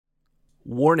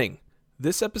Warning: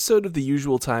 this episode of The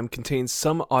Usual Time contains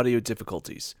some audio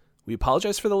difficulties. We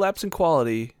apologize for the lapse in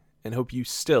quality and hope you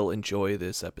still enjoy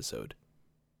this episode.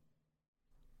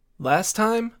 Last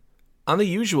time on The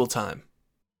Usual Time.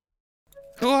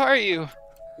 Who are you?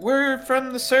 We're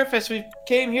from the surface. We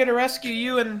came here to rescue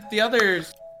you and the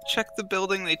others. Check the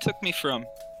building they took me from.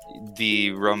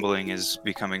 The rumbling is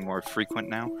becoming more frequent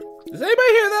now. Does anybody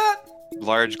hear that?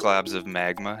 Large globs of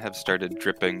magma have started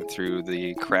dripping through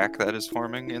the crack that is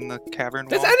forming in the cavern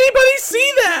wall. Does anybody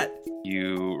see that?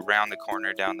 You round the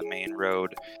corner down the main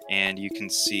road, and you can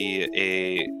see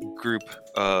a group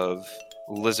of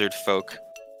lizard folk.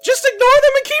 Just ignore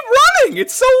them and keep running!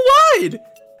 It's so wide!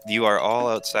 You are all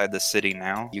outside the city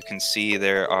now. You can see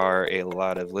there are a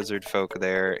lot of lizard folk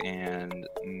there, and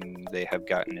they have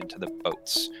gotten into the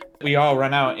boats. We all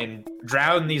run out and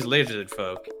drown these lizard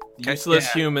folk.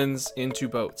 Useless humans into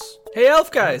boats. Hey, elf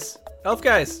guys! Elf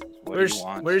guys! What do you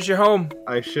want? Where's your home?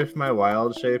 I shift my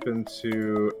wild shape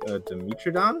into a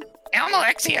Dimitrodon.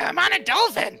 Almalexia, I'm on a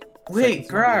dolphin! Wait,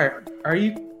 Grar, are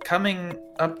you coming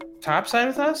up topside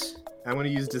with us? I'm going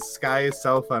to use disguise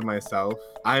self on myself.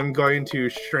 I'm going to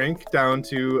shrink down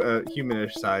to a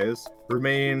humanish size,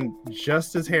 remain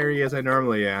just as hairy as I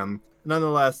normally am.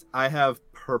 Nonetheless, I have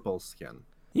purple skin.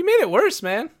 You made it worse,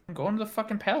 man. I'm going to the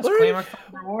fucking palace, Where- claim our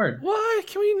fucking reward. Why?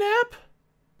 Can we nap?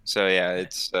 So yeah,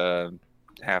 it's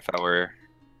half hour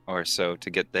or so to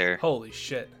get there. Holy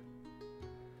shit.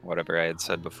 Whatever I had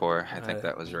said before, I think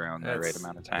that was around the right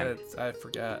amount of time. I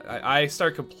forgot. I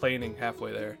start complaining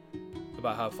halfway there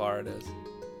about how far it is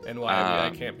and why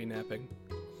I can't be napping.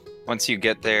 Once you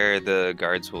get there, the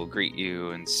guards will greet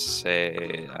you and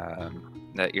say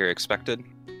that you're expected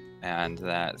and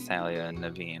that Thalia and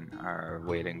Naveen are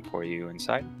waiting for you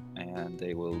inside, and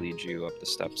they will lead you up the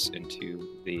steps into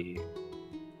the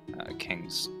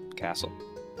king's castle.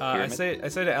 I say to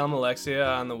Almalexia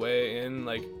on the way in,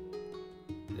 like,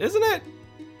 isn't it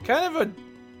kind of a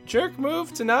jerk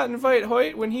move to not invite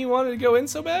Hoyt when he wanted to go in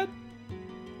so bad?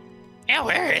 Yeah,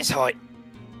 where is Hoyt?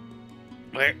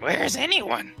 Where is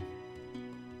anyone?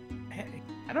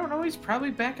 I don't know, he's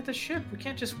probably back at the ship. We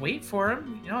can't just wait for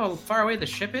him. You know how far away the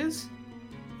ship is?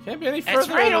 Can't be any That's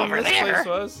further right than over this there. place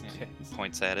was.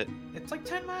 Points at it. It's like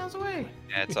 10 miles away.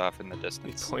 Yeah, it's off in the He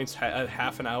distance. points at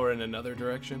half an hour in another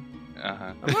direction.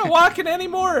 Uh-huh. I'm not walking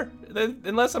anymore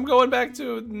unless I'm going back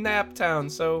to Nap Town,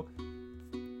 so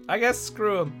I guess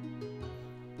screw him.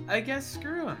 I guess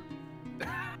screw him.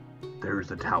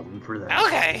 There's a town for that.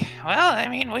 Okay, well, I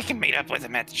mean, we can meet up with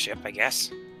him at the ship, I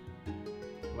guess.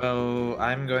 Well,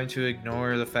 I'm going to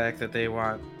ignore the fact that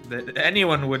that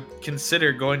anyone would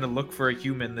consider going to look for a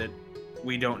human that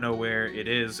we don't know where it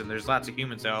is, and there's lots of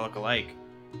humans that all look alike.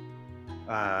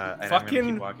 And I'm gonna Fucking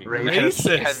keep walking.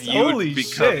 racist. Have you Holy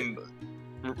shit.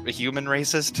 become a human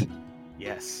racist?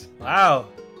 Yes. Wow.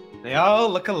 They all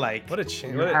look alike. What a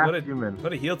change. You're half human.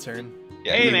 What a heel turn.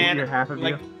 Yeah, Hey, you, man. You're half of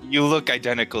like, you look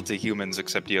identical to humans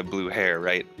except you have blue hair,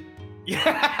 right?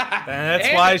 yeah. That's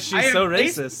And why I she's have so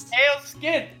nice racist. Pale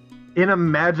skin. In a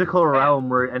magical realm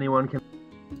where anyone can...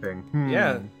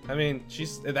 Yeah, I mean,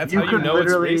 that's You how you could know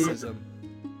it's literally- racism.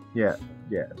 Yeah,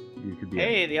 you could be...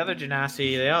 Hey, the other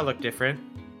Genasi, they all look different.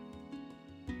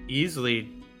 Easily.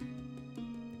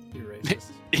 You're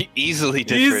racist. Easily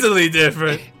different. Easily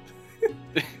different.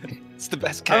 It's the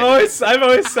best I've kind.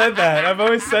 always said that. I've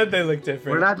always said they look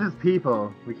different. We're not just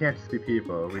people. We can't just be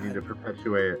people. We need to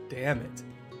perpetuate Damn it.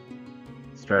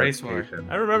 Race war. stratification.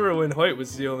 I remember when Hoyt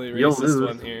was the only You'll racist lose.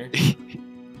 one here.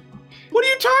 What are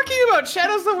you talking about?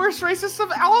 Shadow's the worst racist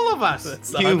of all of us.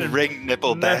 That's You 100 ring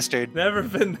nipple bastard. Never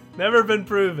been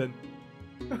proven.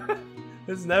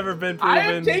 It's never been proven. I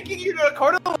am taking you to a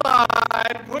court of law.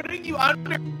 I'm putting you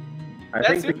under. I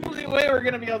That's think the only way we're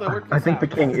gonna be able to work this I think the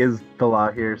out. king is the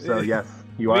law here, so yes,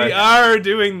 you are. We are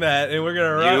doing that, and we're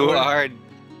gonna run. You we're- are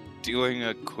doing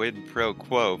a quid pro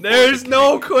quo. for There's the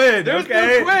no king. quid. There's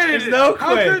okay? no quid. There's no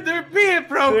How quid. could there be a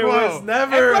pro There quo? was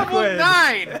never At a quid.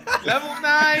 level 9. Level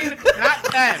 9, not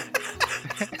 10.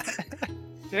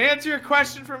 To answer your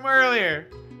question from earlier.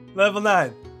 Level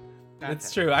 9. Not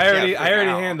It's 10. true. I already for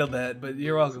now. handled that, but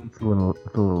you're welcome. It's a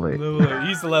little late.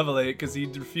 He's the level 8 because he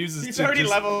refuses He's to. already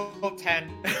just- level 10.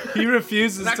 He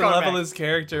refuses Not to going level back. his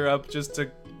character up just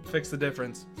to fix the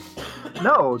difference.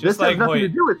 No, Just this like has nothing to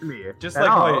Hoyt. do with me. Just at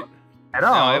like all. Hoyt. At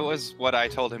all. No, it was what I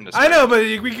told him to I start. know, but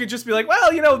we could just be like,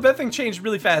 well, you know, that thing changed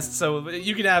really fast, so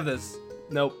you can have this.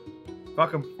 Nope.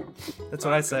 Fuck him. That's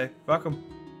what I say. Fuck him.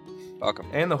 Welcome.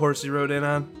 And the horse he rode in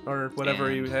on, or whatever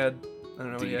And- he had. I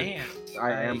don't know what he had. And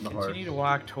I am the continue horse. to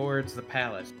walk towards the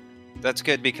palace. That's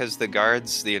good because the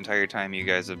guards, the entire time you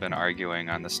guys have been arguing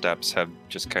on the steps, have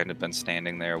just kind of been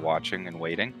standing there watching and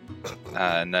waiting.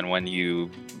 And then when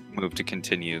you move to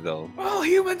continue, they'll... All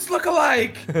humans look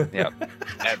alike! Yep.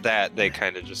 At that, they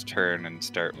kind of just turn and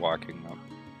start walking up.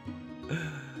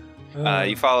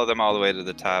 You follow them all the way to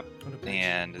the top,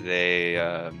 and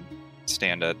they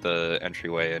stand at the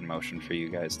entryway in motion for you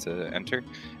guys to enter.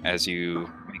 As you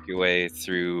make your way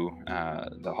through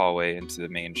the hallway into the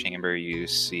main chamber, you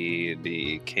see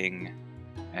the king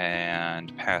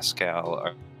and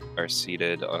Pascal are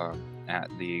seated at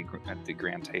the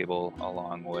grand table,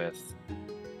 along with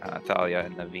Thalia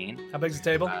and Naveen. How big's the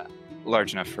table?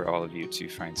 Large enough for all of you to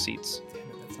find seats. Damn it,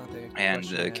 that's not the And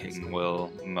question the I king asked. will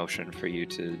motion for you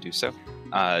to do so.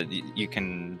 You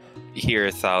can hear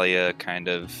Thalia kind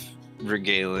of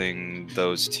regaling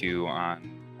those two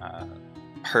on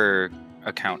her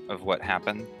account of what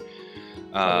happened.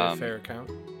 Probably a fair account.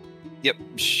 Yep,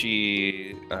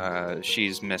 she's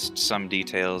missed some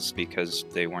details because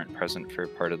they weren't present for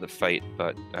part of the fight,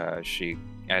 but she,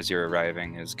 as you're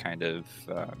arriving, is kind of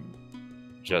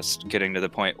just getting to the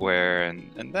point where,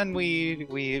 and then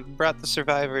we brought the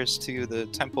survivors to the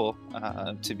temple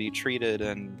to be treated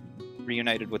and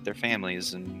reunited with their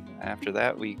families, and after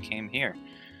that we came here.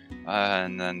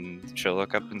 And then she'll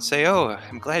look up and say, "Oh,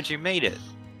 I'm glad you made it."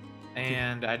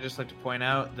 And I'd just like to point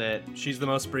out that She's the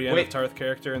most Brienne Wait. of Tarth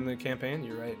character in the campaign.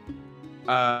 You're right.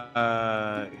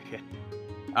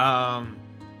 yeah.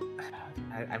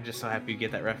 I'm just so happy you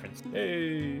get that reference.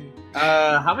 Hey,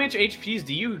 How much HPs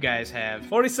do you guys have?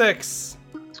 46.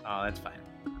 Oh, that's fine.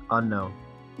 Unknown.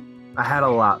 I had a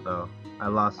lot though. I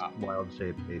lost Oh. wild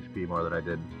shape HP more than I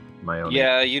did my own.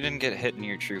 Yeah, you didn't get hit in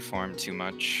your true form too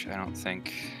much, I don't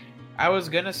think. I was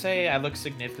gonna say I look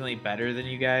significantly better than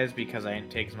you guys because I didn't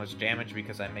take as much damage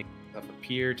because I make myself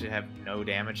appear to have no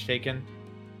damage taken.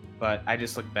 But I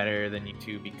just look better than you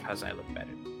two because I look better.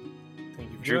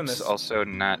 Thank you for doing Droop's this. also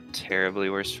not terribly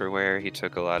worse for wear. He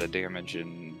took a lot of damage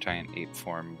in giant ape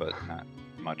form, but not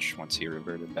much once he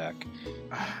reverted back.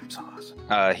 I'm so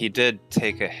awesome. He did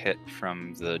take a hit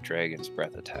from the dragon's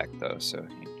breath attack, though, so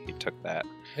he took that.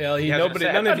 Hell, Yeah, I was gonna say,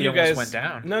 I none thought of he you almost guys went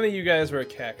down. None of you guys were a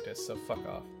cactus, so fuck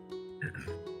off.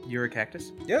 You're a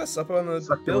cactus? Yes, up on the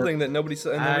Succulent. building that nobody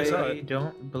saw. Nobody saw I it.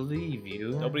 don't believe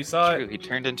you. Nobody saw True, it. he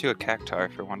turned into a cactar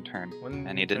for one turn, One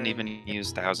and he didn't turn. even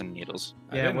use 1,000 needles.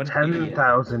 Yeah, didn't. when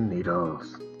 10,000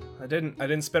 needles. I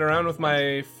didn't spin around with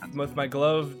my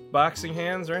gloved boxing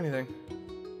hands or anything.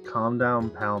 Calm down,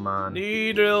 Palmon.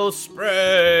 Needle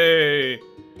spray.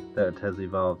 That has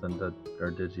evolved into,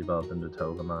 or digivolved into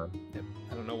Togemon. Yep.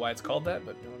 I don't know why it's called that,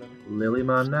 but whatever.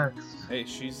 Lilymon next. Hey,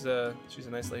 she's a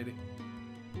nice lady.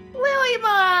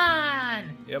 Lilymon!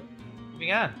 Yep.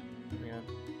 Moving on. Yeah.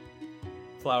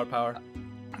 Flower power.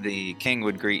 The king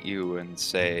would greet you and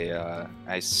say,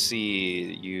 I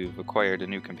see you've acquired a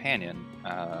new companion.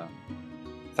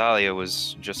 Thalia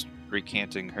was just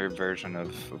recanting her version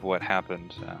of what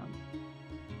happened.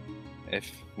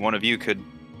 If one of you could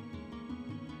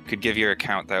give your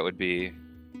account, that would be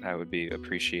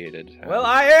appreciated. Well,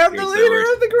 I am the here's the leader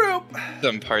worst. of the group.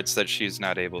 Some parts that she's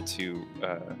not able to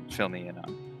fill me in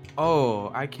on.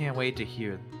 Oh, I can't wait to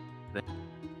hear.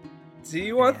 Do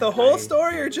you want the whole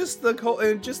story or just the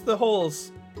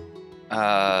holes?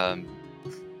 The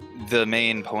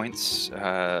main points,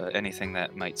 anything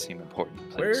that might seem important,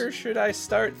 please. Where should I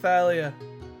start, Thalia?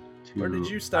 Where did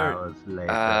you start? 2 hours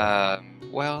later.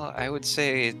 Well, I would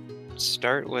say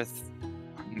start with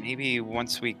maybe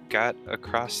once we got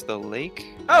across the lake.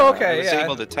 Oh, okay, I was yeah.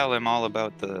 able to tell him all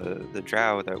about the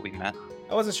drow that we met.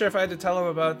 I wasn't sure if I had to tell him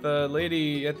about the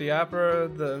lady at the opera,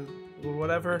 the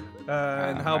whatever,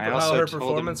 and how I also her told him-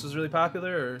 performance was really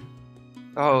popular. Or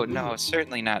Oh no,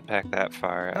 certainly not back that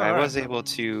far. Oh, I alright. was able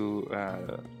to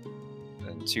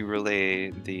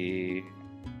relay the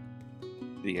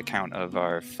account of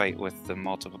our fight with the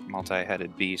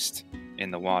multi-headed beast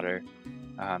in the water.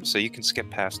 So you can skip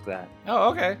past that.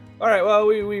 oh, okay, all right. Well,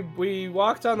 we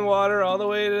walked on the water all the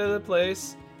way to the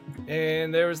place,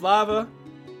 and there was lava,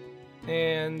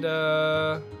 and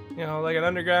like an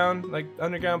underground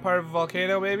part of a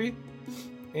volcano, maybe.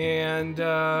 And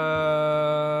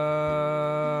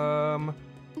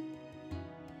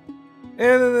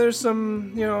then there's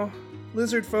some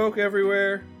lizard folk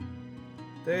everywhere.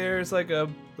 There's like a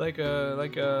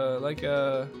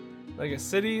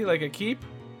city, like a keep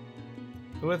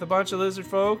with a bunch of lizard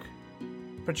folk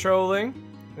patrolling,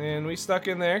 and we stuck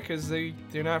in there because they're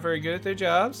not very good at their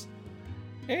jobs.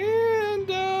 And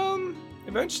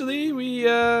eventually we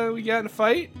got in a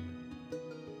fight.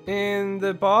 And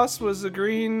the boss was a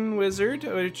green wizard,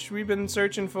 which we've been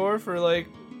searching for like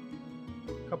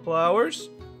a couple hours.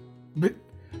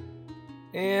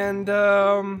 And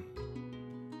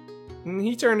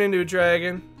he turned into a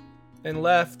dragon and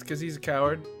left because he's a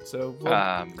coward. So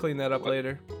we'll clean that up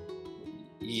later.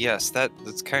 Yes,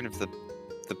 that's kind of the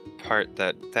part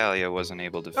that Thalia wasn't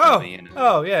able to fill me in.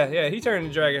 Oh, yeah. He turned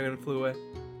into a dragon and flew away.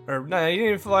 Or, no, he didn't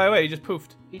even fly away. He just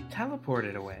poofed. He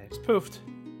teleported away. Just poofed.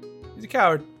 He's a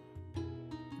coward.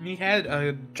 He had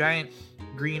a giant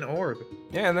green orb.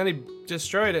 Yeah, and then he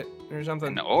destroyed it or something.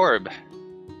 An orb.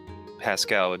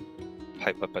 Pascal would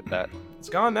pipe up at that. It's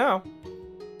gone now.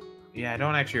 Yeah, I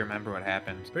don't actually remember what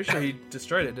happened. Pretty sure he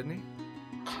destroyed it, didn't he?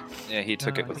 Yeah, he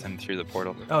took it with him through the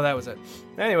portal. Oh, that was it.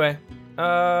 Anyway,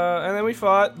 and then we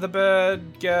fought the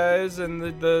bad guys and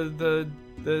the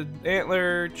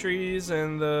antler trees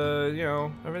and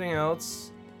the everything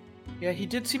else. Yeah, he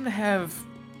did seem to have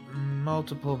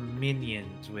multiple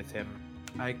minions with him.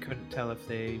 I couldn't tell if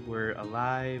they were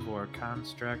alive or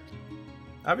construct.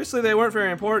 Obviously, they weren't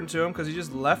very important to him because he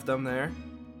just left them there.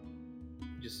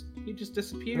 He just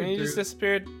disappeared. And he just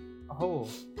disappeared. A hole.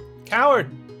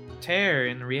 Coward. Tear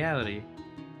in reality.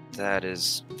 That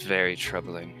is very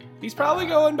troubling. He's probably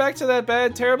going back to that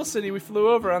bad, terrible city we flew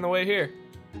over on the way here.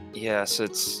 Yes,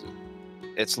 it's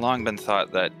long been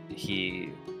thought that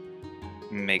he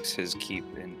makes his keep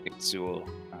in Ixul.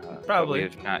 Probably.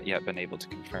 But we have not yet been able to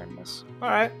confirm this. All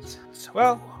right.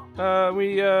 Well,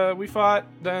 we fought.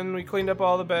 Then we cleaned up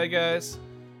all the bad guys,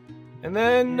 and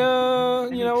then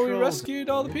we rescued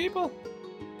all the people,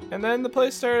 and then the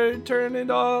place started turning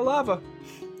into lava.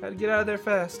 Had to get out of there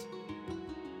fast.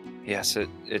 Yes, it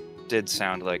did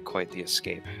sound like quite the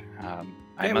escape. I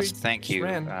Yeah, must we thank just you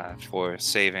ran. for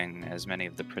saving as many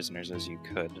of the prisoners as you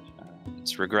could.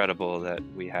 It's regrettable that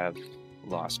we have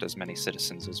lost as many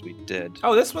citizens as we did.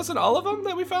 Oh, this wasn't all of them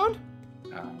that we found?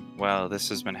 Well, this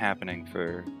has been happening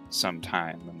for some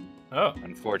time, and Oh.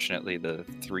 unfortunately, the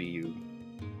three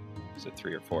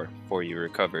or four you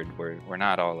recovered were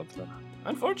not all of them.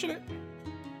 Unfortunate.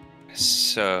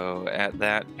 So at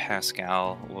that,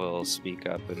 Pascal will speak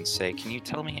up and say, "Can you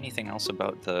tell me anything else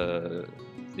about the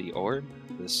orb,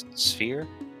 this sphere?"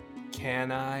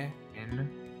 Can I?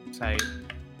 Insight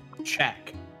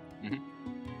check. Mhm.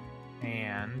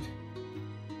 And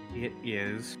it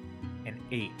is an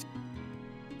 8.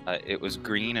 It was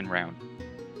green and round.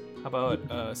 How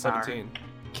about 17?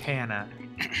 Canna.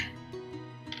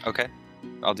 Okay,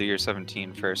 I'll do your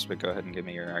 17 first, but go ahead and give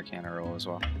me your Arcana roll as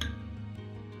well.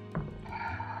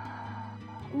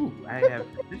 Ooh, I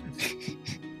have proficiency.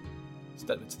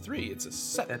 Instead of it's 3, it's a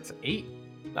 7. That's 8.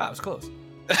 Ah, it was close.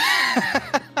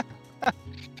 I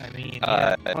mean,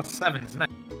 yeah, plus 7's nice.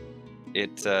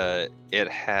 It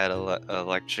had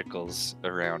electricals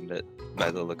around it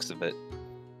by the looks of it.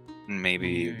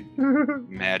 Maybe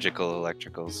magical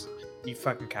electricals. You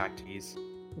fucking cock tease.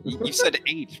 You said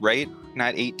 8, right?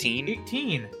 Not 18?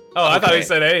 18. Oh, I thought he Okay.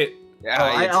 said 8. Yeah,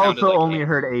 I it sounded also like only 8.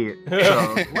 heard 8.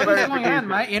 So What is going on?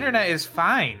 My internet is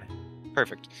fine.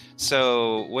 Perfect.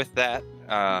 So with that,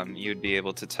 you'd be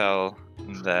able to tell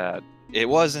that it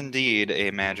was indeed a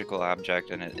magical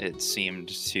object, and it seemed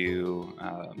to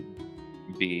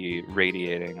be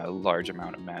radiating a large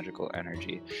amount of magical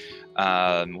energy.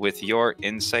 With your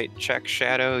insight check,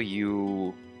 Shadow,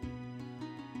 you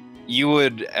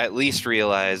would at least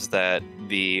realize that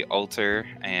the altar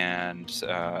and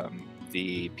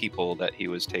the people that he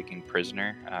was taking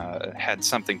prisoner had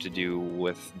something to do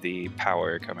with the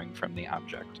power coming from the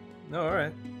object. No, all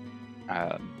right.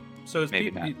 So it's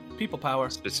Maybe not. people power.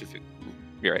 Specific.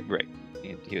 You're right.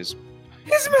 He was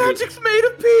His magic's made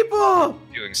of people!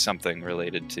 doing something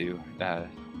related to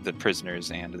the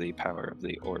prisoners and the power of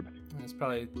the orb. It's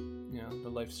probably, the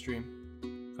live stream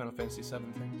Final Fantasy VII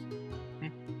things.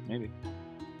 Maybe.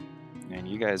 And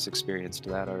you guys experienced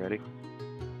that already.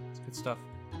 It's good stuff.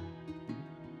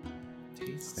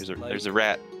 Tastes There's a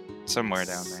rat somewhere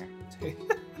down there.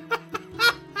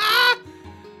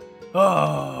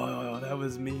 Oh, that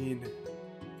was mean.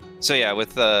 So yeah,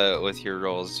 with your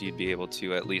rolls, you'd be able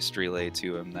to at least relay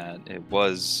to him that it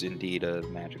was indeed a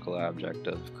magical object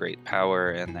of great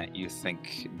power, and that you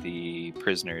think the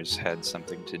prisoners had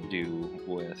something to do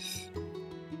with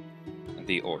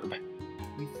the orb.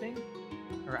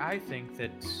 I think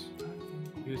that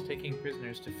he was taking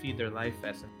prisoners to feed their life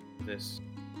essence to this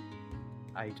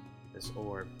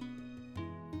orb.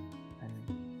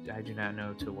 And I do not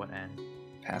know to what end.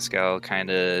 Pascal kind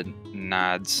of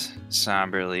nods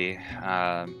somberly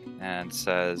and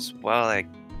says, "Well, I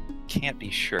can't be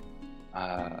sure.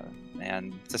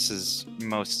 And this is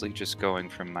mostly just going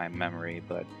from my memory,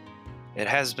 but it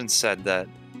has been said that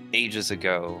ages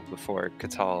ago, before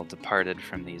Catal departed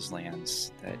from these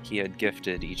lands, that he had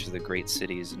gifted each of the great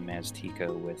cities in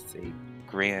Maztica with a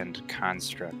grand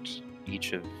construct,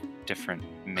 each of different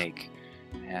make,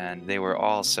 and they were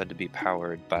all said to be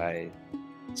powered by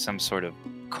some sort of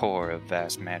core of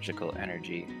vast magical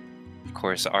energy. Of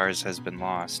course, ours has been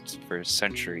lost for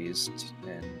centuries,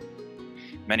 and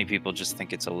many people just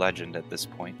think it's a legend at this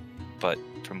point. But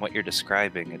from what you're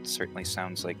describing, it certainly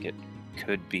sounds like it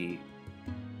could be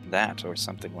that or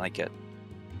something like it.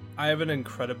 I have an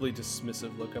incredibly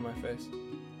dismissive look on my face.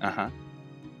 Uh-huh.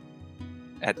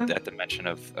 At the mention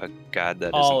of a god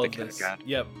that All isn't the of kind of this. god.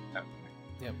 Yep.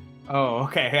 Oh,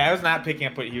 okay. I was not picking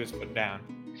up what he was putting down.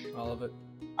 All of it.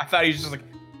 I thought he was just like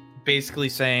basically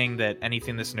saying that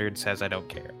anything this nerd says, I don't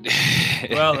care.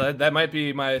 Well, that might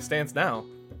be my stance now.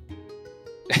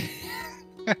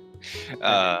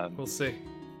 We'll see.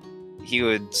 He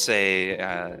would say,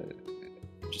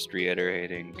 just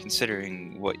reiterating,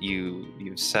 considering what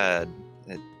you've said,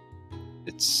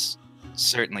 it's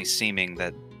certainly seeming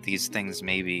that these things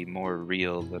may be more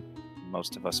real than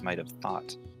most of us might have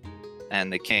thought.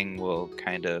 And the king will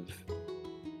kind of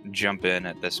jump in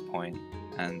at this point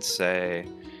and say,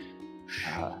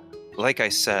 like I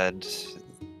said,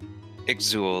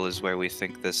 Ixul is where we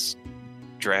think this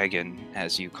dragon,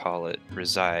 as you call it,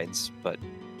 resides, but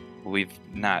we've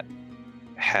not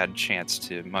had chance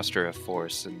to muster a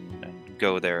force and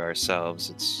go there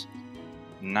ourselves. It's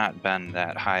not been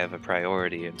that high of a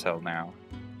priority until now.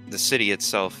 The city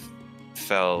itself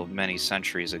fell many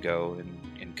centuries ago in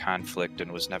conflict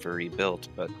and was never rebuilt,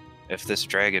 but if this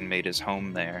dragon made his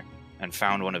home there and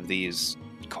found one of these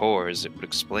cores, it would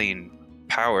explain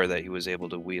power that he was able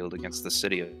to wield against the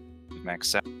city of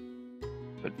Maxent.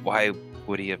 But why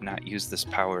would he have not used this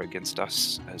power against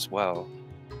us as well?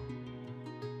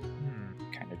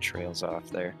 Kind of trails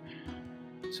off there.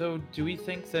 So, do we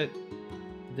think that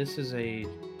this is a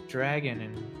dragon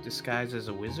in disguise as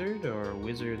a wizard, or a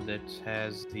wizard that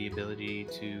has the ability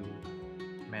to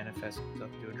manifest itself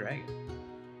into a dragon?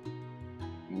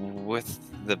 With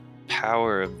the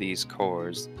power of these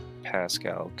cores,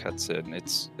 Pascal cuts in,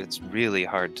 it's really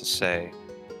hard to say.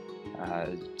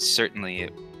 Certainly,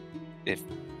 if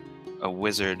a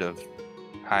wizard of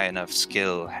high enough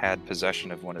skill had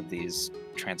possession of one of these,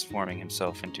 transforming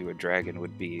himself into a dragon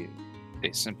would be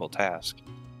a simple task.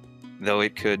 Though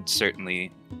it could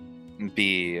certainly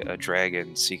be a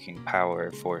dragon seeking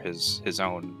power for his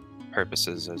own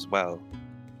purposes as well.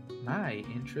 My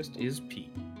interest is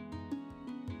piqued.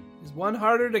 Is one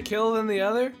harder to kill than the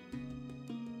other?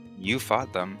 You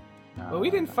fought them. Well,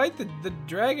 we didn't fight the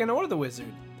dragon or the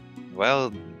wizard.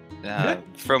 Well,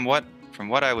 from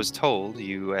what I was told,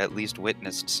 you at least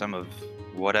witnessed some of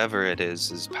whatever it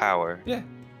is power. Yeah.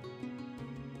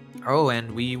 Oh,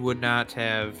 and we would not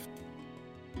have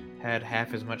had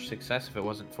half as much success if it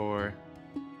wasn't for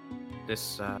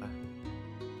this, what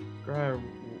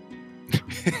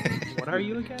are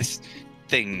you again? This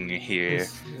thing here.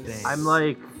 This thing. I'm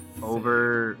like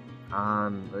over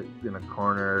on in a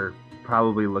corner,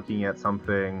 probably looking at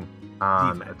something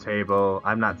on a table.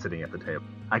 I'm not sitting at the table.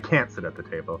 I can't sit at the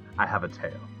table. I have a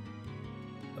tail.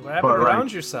 Wrap But, it around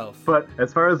like, yourself. But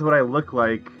as far as what I look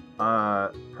like,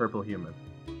 purple human,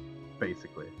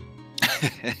 basically,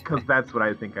 because that's what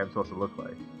I think I'm supposed to look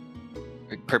like.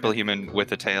 Purple human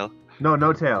with a tail. No,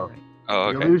 no tail.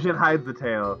 Oh, The okay. illusion hides the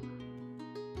tail,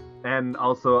 and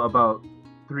also about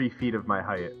 3 feet of my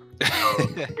height. So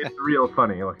it's real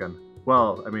funny looking.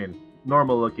 Well, I mean,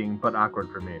 normal looking, but awkward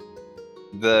for me.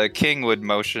 The king would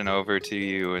motion over to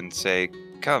you and say,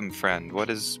 "Come, friend. What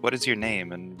is your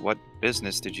name, and what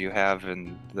business did you have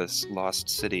in this lost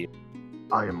city?"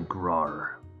 I am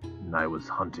Grar, and I was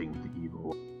hunting the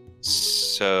evil.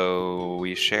 So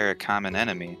we share a common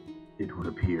enemy. It would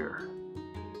appear.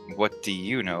 What do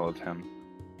you know of him?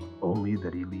 Only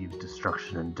that he leaves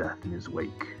destruction and death in his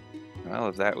wake. Well,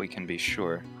 of that we can be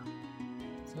sure.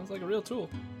 Sounds like a real tool.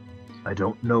 I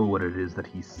don't know what it is that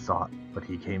he sought, but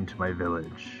he came to my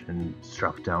village and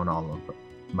struck down all of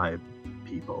my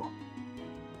people.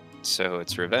 So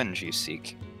it's revenge you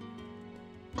seek.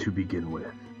 To begin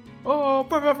with. Oh,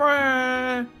 perfect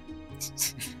friend!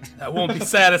 I won't be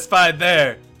satisfied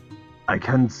there. I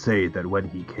can say that when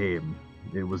he came,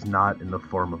 it was not in the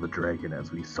form of a dragon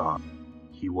as we saw.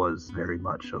 He was very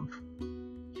much of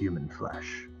human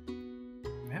flesh.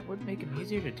 That would make him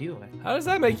easier to deal with. How does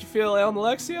that make you feel,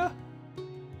 Alexia?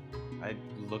 I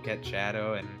look at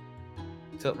Shadow and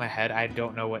tilt my head. I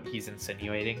don't know what he's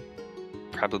insinuating.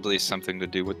 Probably something to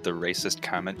do with the racist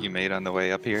comment you made on the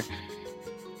way up here.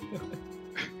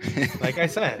 Like I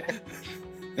said.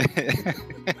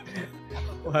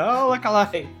 Well, look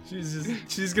alike.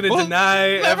 She's gonna Well,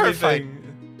 deny never everything.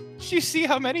 Did you see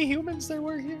how many humans there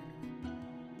were here?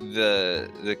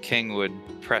 The king would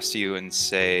press you and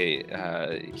say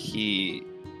he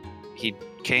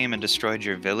came and destroyed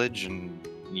your village, and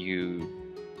you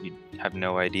have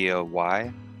no idea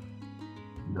why.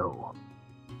 No.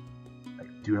 I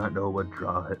do not know what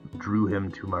drew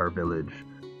him to our village.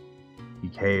 He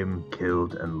came,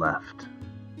 killed, and left.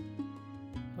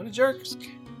 What a jerk.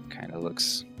 Kind of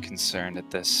looks concerned at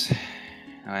this.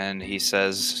 And he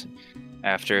says,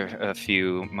 after a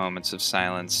few moments of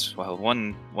silence, well,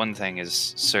 one thing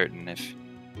is certain.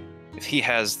 If he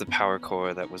has the power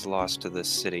core that was lost to this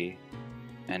city,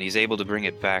 and he's able to bring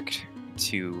it back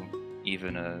to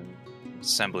even a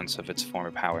semblance of its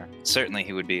former power, certainly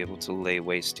he would be able to lay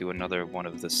waste to another one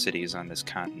of the cities on this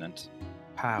continent.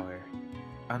 Power.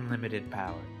 Unlimited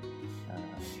power.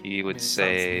 He would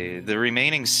say the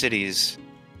remaining cities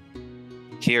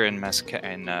here in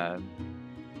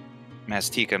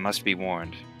Mastika must be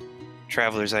warned.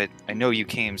 Travelers, I know you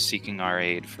came seeking our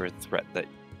aid for a threat that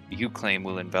you claim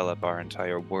will envelop our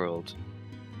entire world.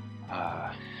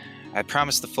 I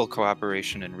promise the full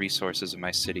cooperation and resources of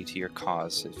my city to your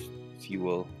cause if you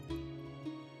will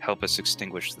help us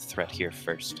extinguish the threat here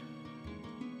first.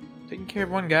 Taking care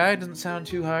of one guy doesn't sound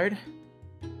too hard.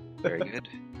 Very good.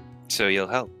 So you'll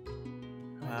help.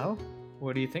 Well,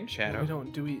 what do you think, Shadow?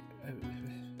 Do we?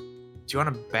 Do you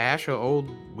want to bash an old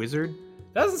wizard?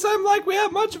 Doesn't seem like we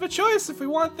have much of a choice if we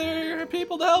want their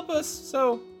people to help us.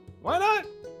 So why not?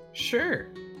 Sure.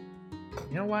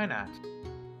 You know, why not?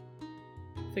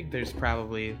 I think there's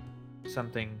probably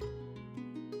something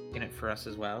in it for us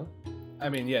as well. I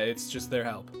mean, yeah, it's just their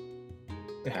help.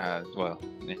 Well,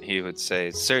 he would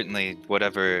say, certainly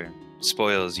whatever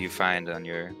spoils you find on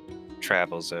your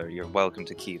travels you're welcome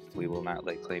to keep. We will not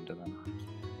lay claim to them.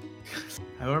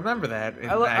 I'll remember that.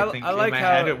 I think like in my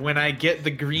how- head when I get the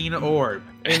green orb.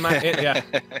 In my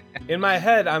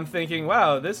head, I'm thinking,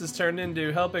 wow, this has turned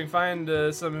into helping find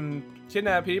some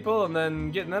kidnapped people and then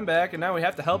getting them back, and now we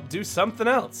have to help do something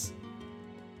else.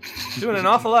 Doing an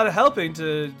awful lot of helping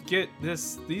to get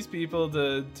these people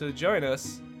to join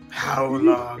us. How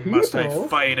long must I People?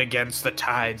 fight against the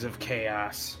tides of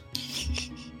chaos?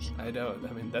 I don't.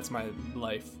 I mean, that's my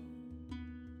life.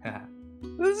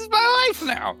 This is my life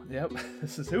now. Yep,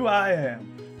 this is who I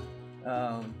am.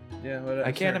 Yeah.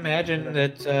 I can't imagine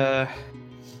that a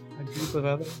group of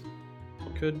others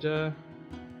could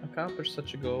accomplish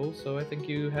such a goal. So I think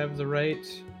you have the right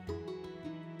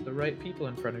people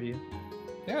in front of you.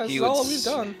 Yeah, this He is would all we've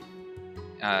done.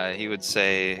 He would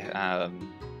say,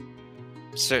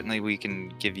 certainly we can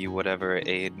give you whatever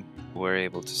aid we're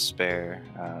able to spare.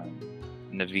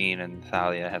 Naveen and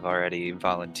Thalia have already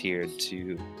volunteered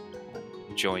to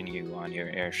join you on your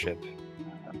airship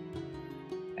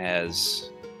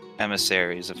as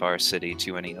emissaries of our city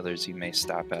to any others you may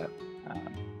stop at.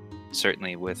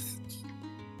 Certainly with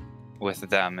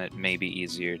them, it may be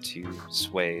easier to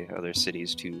sway other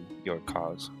cities to your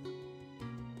cause.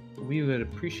 We would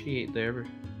appreciate their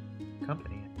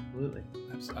company. Absolutely.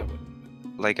 I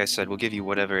wouldn't. Like I said, we'll give you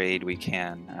whatever aid we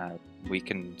can. We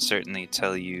can certainly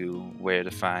tell you where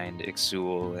to find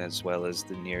Ixul as well as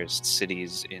the nearest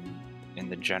cities in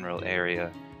the general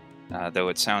area, though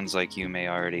it sounds like you may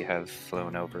already have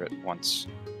flown over it once.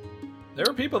 There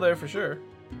were people there for sure.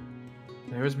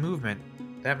 There was movement.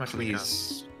 That much we know.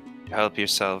 Please help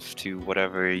yourself to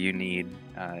whatever you need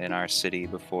in our city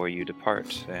before you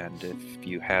depart, and if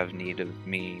you have need of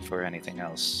me for anything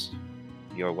else,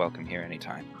 you're welcome here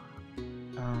anytime.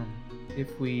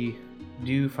 If we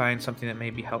do find something that may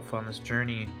be helpful on this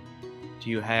journey, do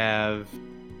you have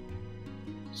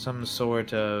some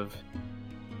sort of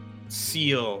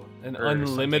seal? An or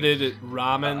unlimited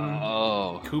ramen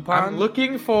Oh. coupon. I'm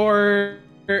looking for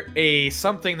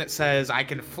something that says I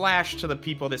can flash to the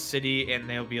people of the city and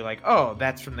they'll be like, "Oh,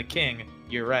 that's from the king.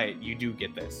 You're right. You do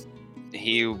get this."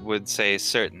 He would say,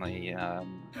 certainly,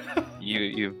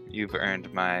 you've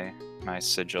earned my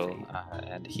sigil,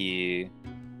 and he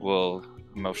will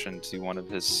motion to one of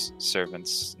his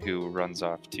servants who runs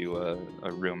off to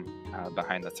a room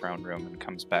behind the throne room and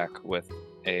comes back with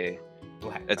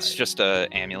it's just a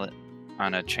amulet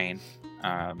on a chain.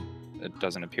 It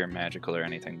doesn't appear magical or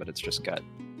anything, but it's just got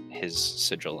his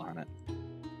sigil on it.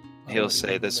 He'll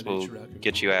say this will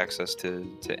get you access to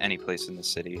any place in the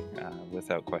city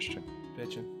without question.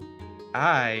 Bitchin'.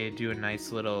 I do a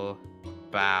nice little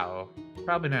bow.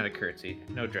 Probably not a curtsy.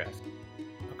 No dress.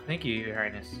 Thank you, Your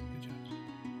Highness. Good job.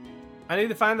 I need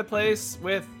to find the place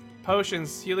with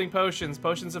potions, healing potions,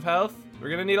 potions of health. We're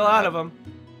gonna need a lot of them.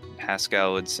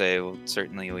 Pascal would say, well,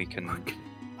 certainly we can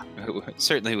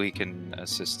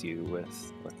assist you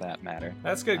with that matter.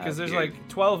 That's good because there's here. like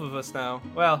 12 of us now.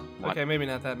 Well, What? okay, maybe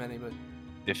not that many, but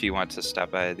if you want to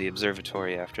stop by the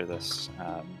observatory after this,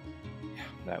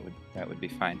 that would be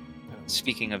fine.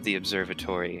 Speaking of the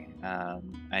observatory,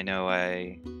 I know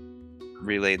I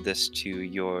relayed this to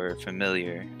your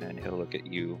familiar, and he'll look at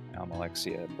you,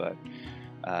 Almalexia, but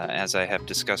as I have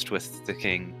discussed with the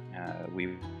king,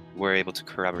 we were able to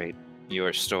corroborate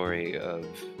your story of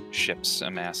ships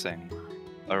amassing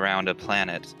around a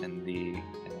planet in the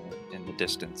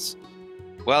distance.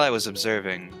 While I was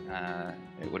observing,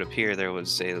 it would appear there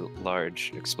was a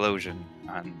large explosion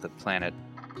on the planet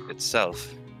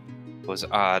itself. It was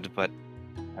odd, but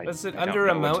Was it I under don't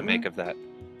a know what to mountain? make of that.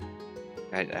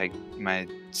 My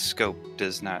scope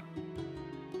does not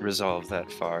resolve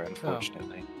that far,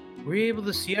 unfortunately. Were you able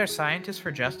to see our scientists for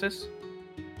justice?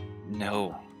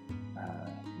 No.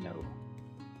 No.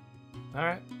 All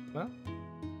right. Well,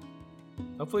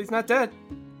 hopefully he's not dead.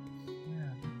 Yeah,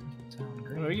 that doesn't sound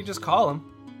Or we great. could just call him.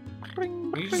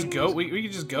 We could just go. We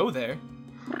could just go there.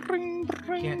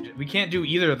 We can't do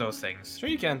either of those things. Sure,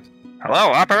 you can.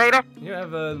 Hello, operator? You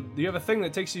have a thing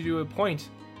that takes you to a point.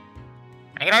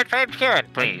 Make it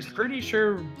transparent, please. I'm pretty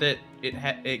sure that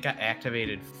it got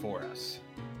activated for us.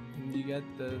 And you got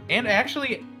the. And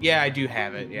actually, yeah, I do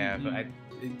have it. Yeah, but I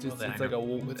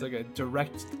It's like a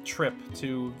direct trip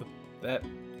to that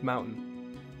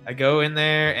mountain. I go in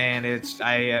there and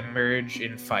I emerge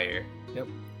in fire. Yep.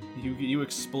 You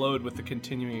explode with the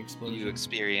continuing explosion. You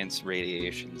experience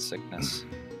radiation sickness.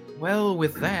 Well,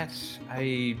 with that,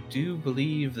 I do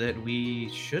believe that we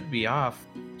should be off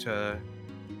to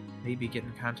maybe get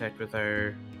in contact with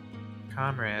our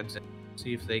comrades and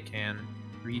see if they can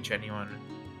reach anyone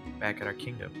back at our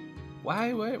kingdom.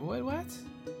 Why? What?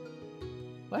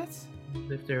 What?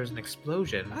 If there was an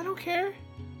explosion. I don't care.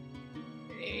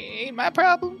 Ain't my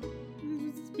problem.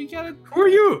 We gotta. Who are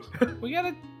you?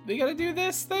 We gotta do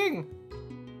this thing.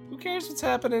 Who cares what's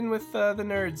happening with the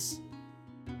nerds?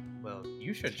 Well,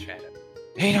 you should chat it.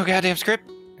 Ain't no goddamn script.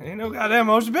 Ain't no goddamn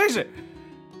motion picture.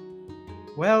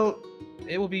 Well,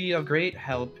 it will be of great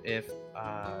help if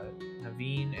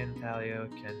Naveen and Thalia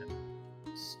can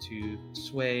to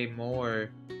sway more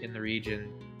in the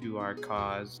region to our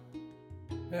cause.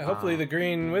 Yeah, hopefully the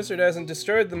Green Wizard hasn't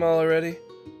destroyed them all already.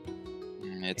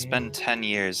 It's been 10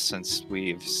 years since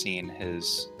we've seen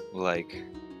his like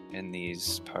in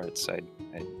these parts. I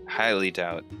highly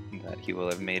doubt that he will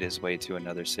have made his way to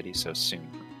another city so soon.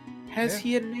 Has Yeah.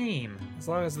 he a name? As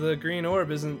long as the green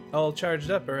orb isn't all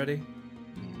charged up already.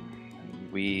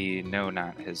 We know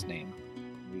not his name.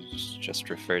 We just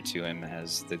refer to him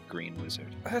as the Green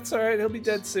Wizard. That's alright, he'll be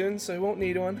dead soon, so he won't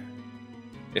need one.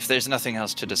 If there's nothing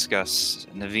else to discuss,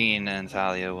 Naveen and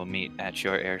Thalia will meet at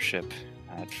your airship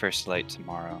at first light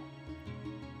tomorrow.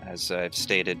 As I've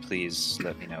stated, please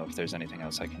let me know if there's anything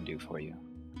else I can do for you.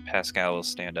 Pascal will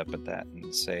stand up at that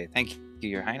and say, "Thank you,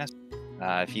 Your Highness.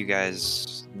 If you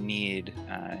guys need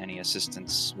any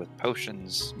assistance with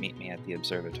potions, meet me at the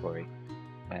observatory."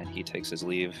 And he takes his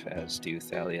leave, as do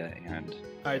Thalia and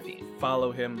I Naveen.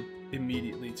 follow him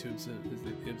immediately to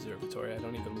the observatory. I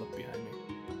don't even look behind me.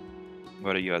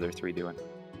 What are you other three doing?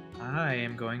 I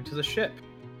am going to the ship.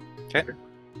 Okay.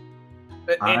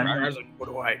 I was like, what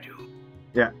do I do?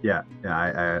 Yeah.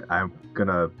 I'm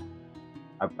gonna.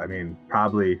 I mean,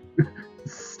 probably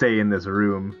stay in this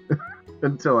room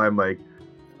until I'm like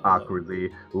awkwardly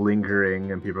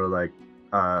lingering, and people are like,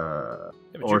 Yeah,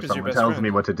 but or Droop is your someone best tells friend.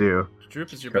 me what to do.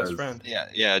 Droop is your best 'cause- friend.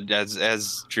 Yeah.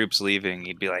 As Droop's leaving,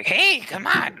 he'd be like, Hey, come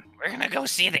on. We're gonna go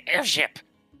see the airship.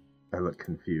 I look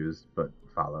confused, but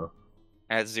follow.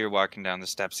 as you're walking down the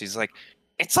steps, he's like,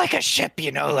 It's like a ship,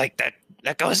 you know, like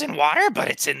that goes in water, but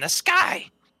it's in the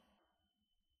sky.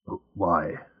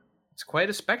 Why? It's quite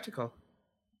a spectacle.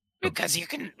 Because you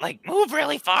can, like, move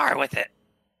really far with it.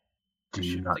 Do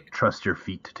you should not take- trust your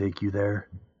feet to take you there?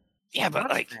 Yeah, but,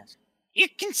 What's like, that? you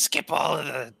can skip all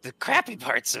of the crappy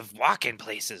parts of walking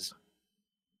places.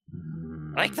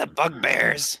 Like the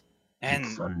bugbears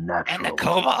It's and unnatural. the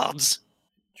kobolds.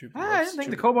 Droop I loves- didn't think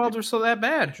the Droop- kobolds were so that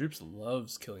bad. Droops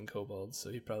loves killing kobolds, so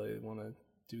he'd probably want to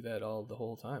do that all the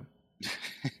whole time.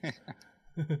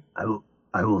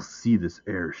 I will see this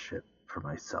airship for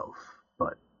myself,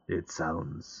 but it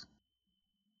sounds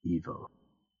evil.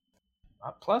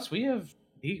 Plus, we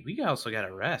also got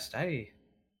to rest.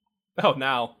 Oh,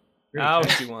 now. Really Now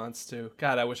tired. she wants to.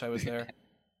 God, I wish I was there.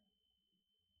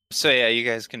 So yeah, you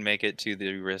guys can make it to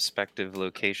the respective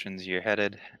locations you're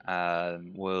headed.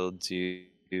 We'll do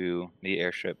the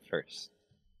airship first.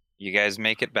 You guys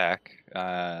make it back.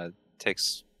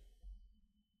 Takes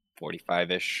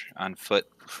 45-ish on foot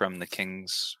from the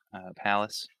king's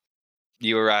palace.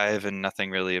 You arrive and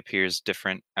nothing really appears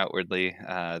different outwardly.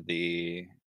 The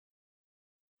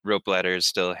rope ladder is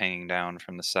still hanging down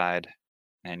from the side,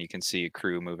 and you can see a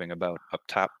crew moving about up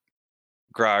top.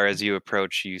 Grar, as you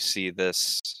approach, you see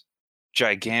this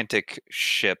gigantic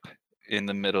ship in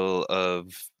the middle of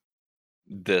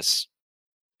this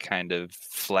kind of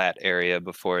flat area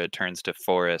before it turns to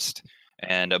forest.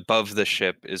 And above the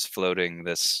ship is floating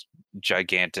this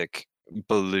gigantic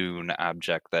balloon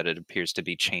object that it appears to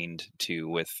be chained to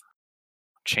with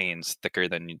chains thicker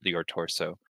than your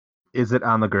torso. Is it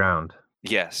on the ground?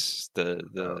 Yes,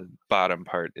 the bottom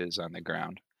part is on the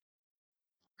ground.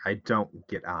 I don't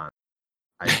get on.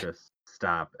 I just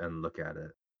stop and look at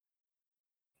it.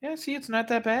 Yeah, see, it's not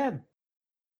that bad.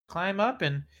 Climb up,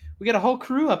 and we got a whole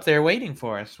crew up there waiting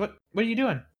for us. What are you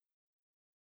doing?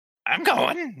 I'm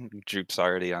going. Droop's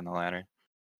already on the ladder.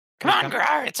 Come on,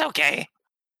 Grar. It's okay.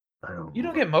 You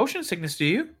don't get motion sickness, do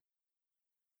you?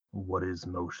 What is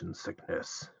motion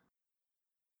sickness?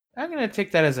 I'm gonna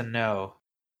take that as a no.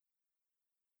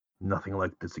 Nothing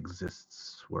like this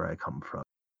exists where I come from.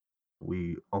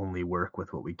 We only work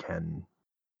with what we can.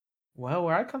 Well,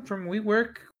 where I come from, we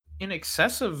work in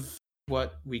excess of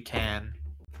what we can.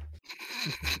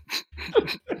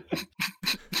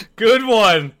 Good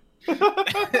one.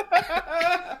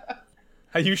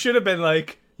 You should have been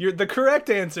like, the correct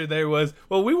answer there was,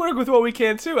 well, we work with what we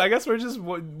can too. I guess we're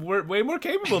way more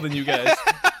capable than you guys.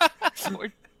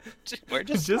 We're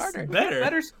just Just smarter.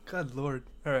 better. Good lord.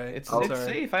 All right. It's all right.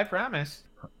 safe, I promise.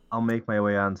 I'll make my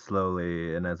way on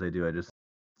slowly, and as I do, I just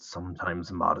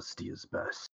sometimes modesty is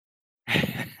best.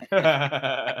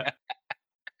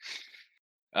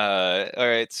 All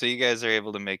right, so you guys are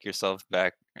able to make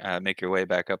your way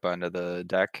back up onto the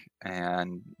deck,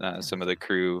 and some of the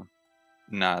crew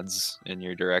nods in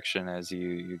your direction as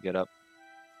you get up.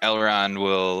 Elrond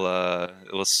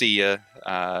will see you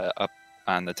up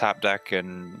on the top deck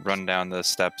and run down the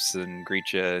steps and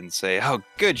greet you and say, "Oh,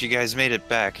 good, you guys made it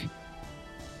back.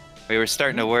 We were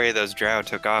starting to worry those drow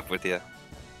took off with you."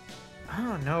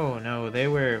 Oh, no, they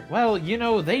were... Well,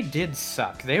 they did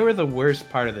suck. They were the worst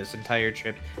part of this entire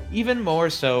trip. Even more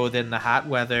so than the hot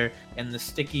weather, and the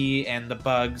sticky, and the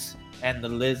bugs, and the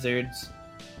lizards.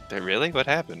 Really? What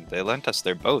happened? They lent us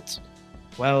their boats.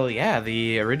 Well, yeah,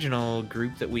 the original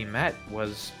group that we met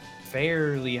was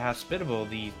fairly hospitable.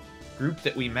 The group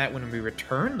that we met when we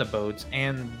returned the boats,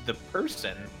 and the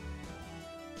persons,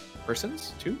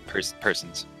 too?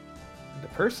 Persons. The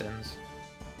persons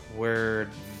were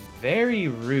very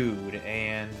rude,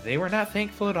 and they were not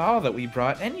thankful at all that we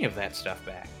brought any of that stuff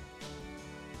back.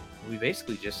 We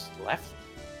basically just left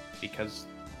because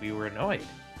we were annoyed.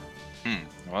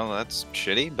 Well, that's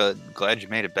shitty, but glad you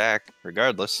made it back,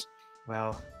 regardless.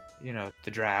 Well,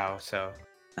 the drow, so...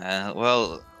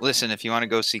 Well, listen, if you want to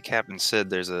go see Captain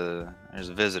Sid, there's a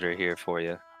visitor here for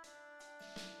you.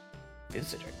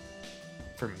 Visitor?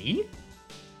 For me?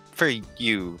 For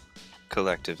you,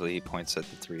 collectively, he points at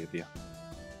the three of you.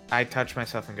 I touch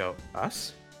myself and go,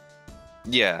 us?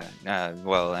 Yeah,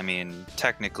 well, I mean,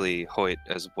 technically Hoyt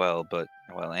as well, but,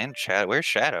 and where's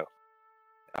Shadow?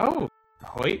 Oh,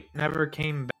 Hoyt never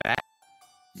came back?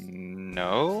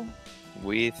 No,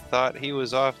 we thought he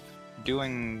was off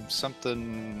doing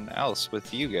something else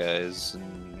with you guys,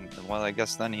 and, well, I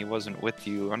guess then he wasn't with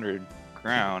you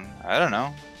underground. I don't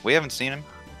know. We haven't seen him.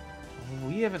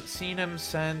 We haven't seen him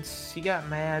since he got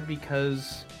mad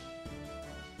because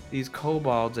these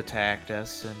kobolds attacked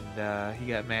us, and he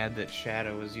got mad that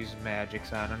Shadow was using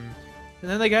magics on him.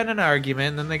 And then they got in an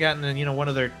argument, and then they got in, one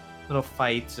of their little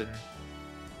fights, and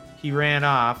he ran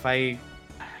off. I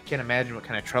can't imagine what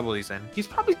kind of trouble he's in. He's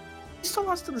probably still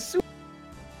lost in the sewer.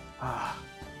 Ah,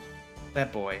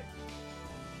 that boy.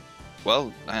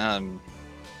 Well, I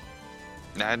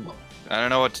don't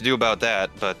know what to do about that,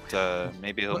 but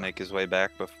maybe he'll make his way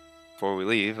back before we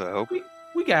leave. I hope.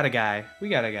 We got a guy. We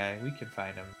can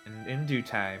find him in due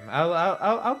time.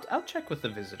 I'll check with the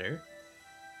visitor.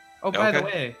 Oh, by the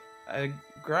way,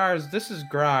 this is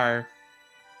Grar.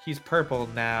 He's purple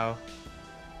now.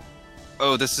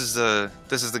 Oh, this is the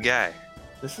guy.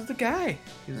 This is the guy.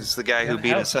 This is the guy who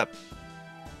beat us up.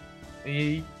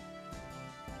 He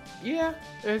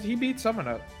beat someone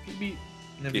up. He beat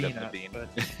Naveen up. But...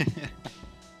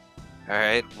 All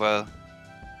right. Well,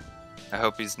 I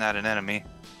hope he's not an enemy.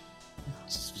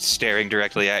 Staring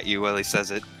directly at you while he says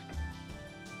it.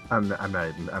 I'm not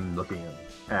even. I'm looking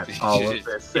at all of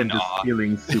this and just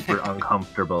feeling super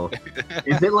uncomfortable.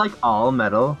 Is it like all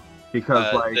metal?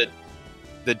 Because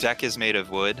the deck is made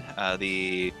of wood.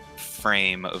 The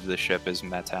frame of the ship is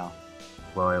metal.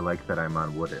 Well, I like that I'm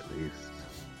on wood at least.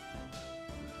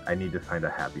 I need to find a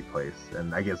happy place,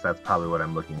 and I guess that's probably what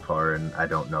I'm looking for. And I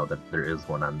don't know that there is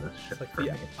one on this ship It's like for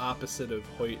the me. opposite of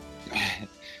Hoyt.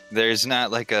 There's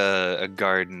not like a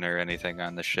garden or anything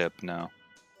on the ship, no.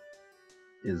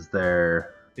 Is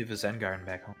there? We have a Zen garden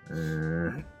back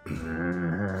home.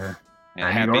 Yeah,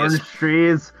 I need orange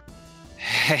trees.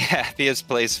 happiest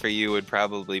place for you would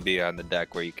probably be on the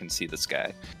deck where you can see the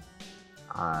sky.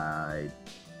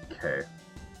 Okay.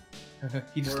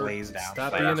 He just Or lays down. Stop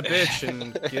flat being out. a bitch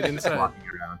and get inside. Walking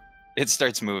around. It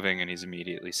starts moving and he's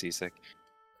immediately seasick.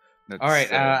 All right,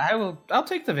 That's, I'll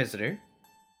take the visitor.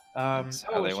 That's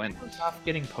how they she win. goes off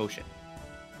getting potion.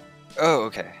 Oh,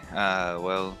 okay.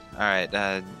 Well, all right.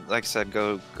 Like I said,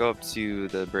 go up to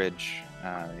the bridge.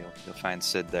 You'll find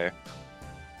Sid there.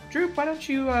 Droop, why don't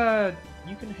you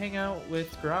you can hang out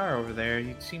with Grar over there.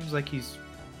 He seems like he's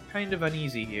kind of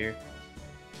uneasy here.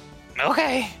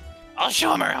 Okay, I'll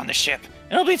show him around the ship.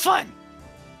 It'll be fun.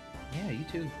 Yeah, you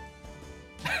too.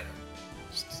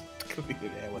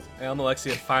 And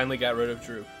Alexia finally got rid of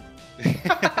Drew.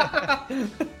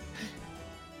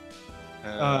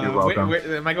 You're welcome.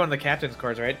 Am I going to the captain's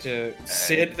quarters, right? To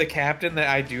Sid, the captain, that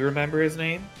I do remember his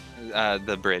name?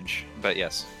 The bridge, but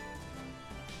yes,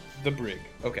 The brig.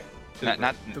 Okay.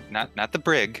 not the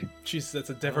brig. Jeez, that's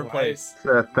a different Oh, place.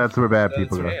 That's where bad That's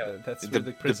people go. right. That's The, where the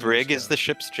the prisoners brig is go. the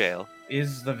ship's jail.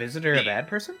 Is the visitor a bad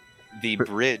person? The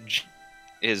bridge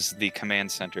is the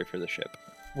command center for the ship.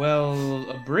 Well,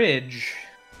 a bridge.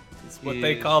 It's what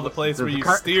they call the place where There's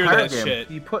you a steer card that game. shit.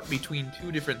 You put between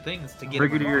two different things to get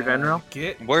Brigadier General.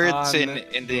 Get Words on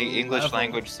in the English level.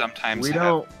 language sometimes We have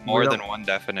don't- more we than don't- one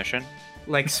definition.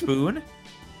 like spoon.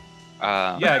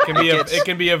 Yeah, it can be it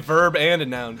can be a verb and a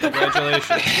noun.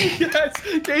 Congratulations. Yes,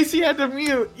 Casey had to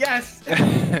mute. Yes.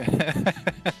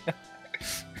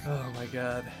 Oh my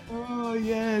god. Oh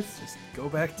yes, Just go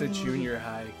back to junior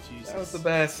high. Jesus. that was the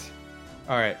best.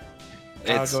 All right,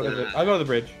 It's, I'll go to the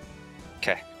bridge.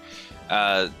 Okay.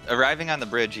 Arriving on the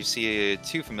bridge, you see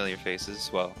two familiar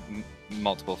faces. Well,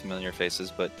 multiple familiar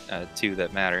faces, but two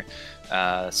that matter.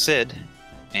 Sid,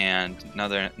 and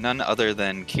none other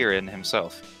than Kieran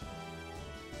himself.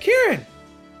 Kieran!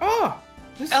 Oh!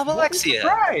 This Alva what a Alexia.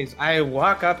 surprise! I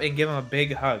walk up and give him a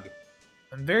big hug.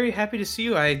 I'm very happy to see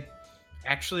you. I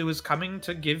actually was coming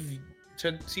to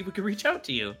see if we could reach out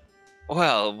to you.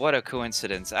 Well, what a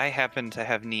coincidence. I happen to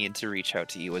have need to reach out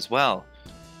to you as well.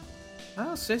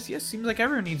 Oh, sis, yes, seems like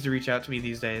everyone needs to reach out to me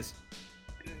these days.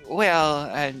 Well,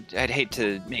 I'd hate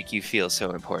to make you feel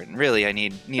so important. Really, I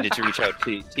needed to reach out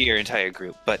to your entire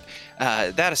group. But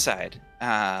that aside,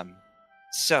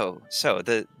 so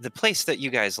the place that you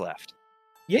guys left.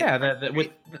 Yeah, with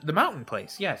the mountain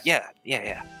place, yes.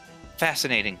 Yeah.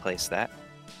 Fascinating place, that.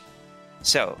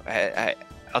 So,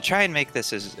 I'll try and make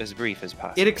this as brief as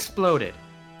possible. It exploded.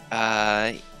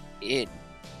 It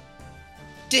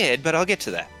did, but I'll get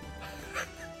to that.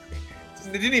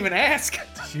 They didn't even ask.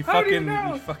 You How do you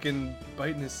know? fucking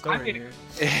biting his story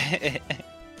here.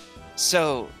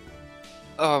 So,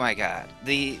 oh my god,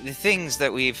 the things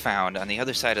that we've found on the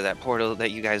other side of that portal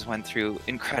that you guys went through,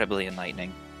 incredibly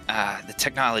enlightening. The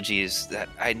technologies that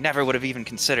I never would have even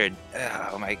considered.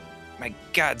 Oh my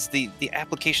gods, the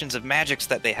applications of magics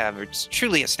that they have are just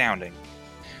truly astounding.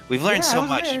 We've learned Yeah, I so was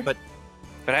much, there. but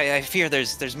I fear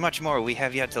there's much more we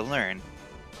have yet to learn.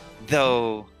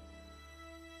 Though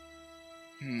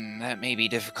that may be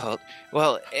difficult.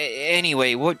 Well,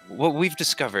 anyway, what we've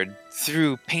discovered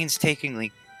through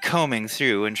painstakingly combing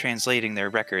through and translating their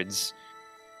records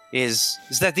is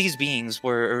that these beings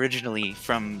were originally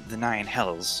from the Nine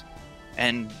Hells,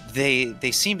 and they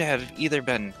seem to have either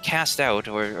been cast out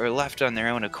or left on their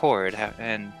own accord,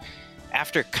 and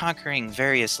after conquering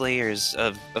various layers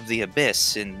of the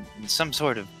abyss in some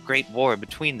sort of great war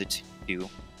between the two,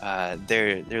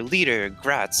 their leader,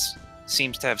 Gratz,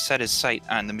 seems to have set his sight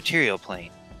on the material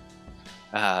plane.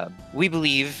 We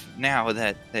believe now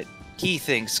that he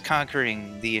thinks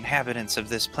conquering the inhabitants of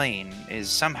this plane is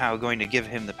somehow going to give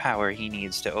him the power he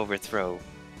needs to overthrow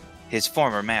his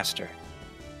former master.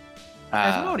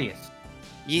 Asmodeus.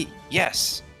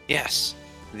 Yes.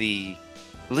 The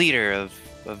leader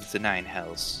of the Nine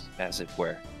Hells, as it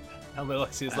were.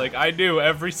 Alexia's like, I knew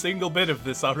every single bit of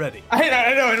this already.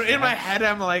 I know. In my head,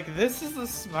 I'm like, this is the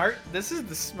smart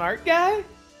guy.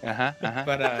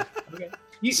 But okay.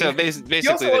 So he basically,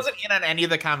 also wasn't in on any of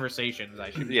the conversations. I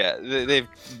should. yeah,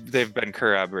 they've been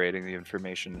corroborating the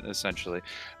information essentially.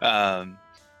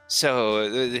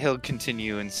 So he'll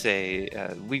continue and say,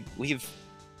 we've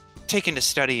taken to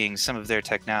studying some of their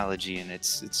technology, and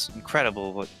it's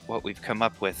incredible what we've come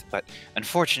up with. But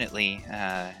unfortunately,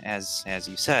 as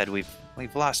you said, we've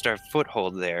lost our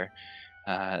foothold there.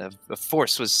 A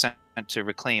force was sent to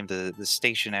reclaim the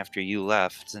station after you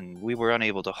left, and we were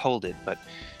unable to hold it. But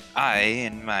I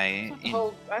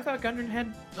thought Gundren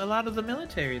had a lot of the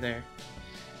military there.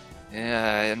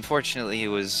 unfortunately, it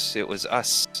was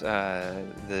us,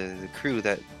 the crew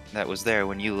that was there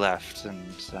when you left, and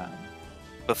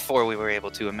before we were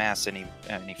able to amass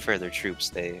any further troops,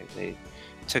 they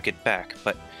took it back.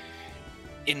 But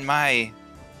in my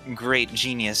great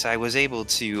genius, I was able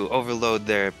to overload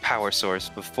their power source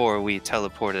before we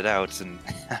teleported out, and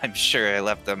I'm sure I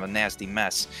left them a nasty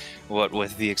mess, what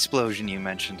with the explosion you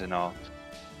mentioned and all.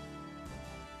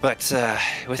 But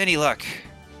with any luck,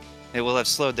 it will have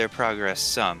slowed their progress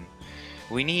some.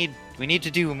 We need to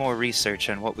do more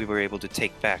research on what we were able to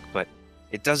take back, but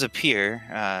it does appear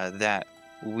that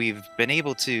we've been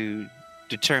able to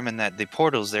determine that the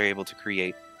portals they're able to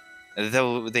create,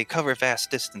 though they cover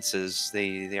vast distances,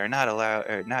 they are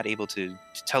not able to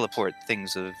teleport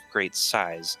things of great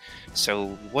size. So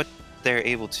what they're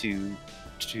able to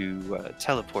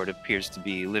teleport appears to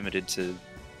be limited to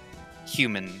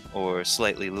human or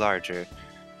slightly larger.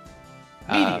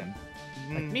 Medium.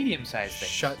 Like medium-sized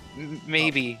things.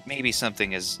 Maybe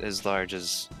something as large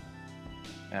as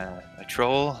a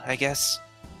troll, I guess.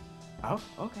 Oh,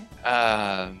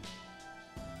 okay.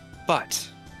 But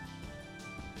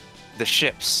the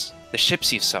ships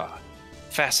you saw,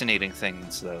 fascinating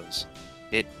things those.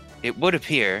 It would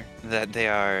appear that they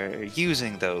are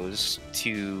using those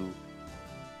to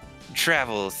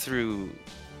travel through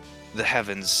the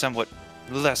heavens somewhat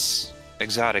less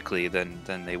exotically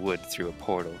than they would through a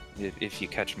portal, if you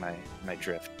catch my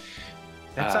drift.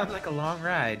 That sounds like a long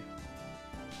ride.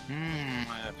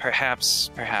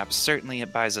 Perhaps. Certainly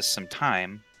it buys us some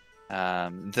time,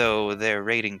 though their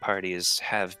raiding parties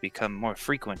have become more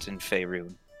frequent in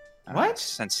Faerun. What?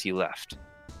 Since you left.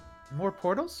 More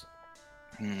portals?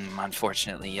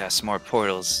 Unfortunately, yes, more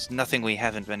portals. Nothing we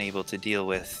haven't been able to deal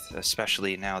with,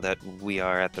 especially now that we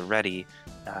are at the ready.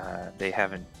 They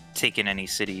haven't taken any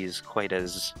cities quite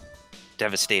as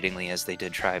devastatingly as they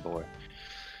did Tribor.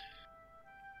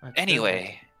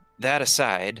 Anyway, that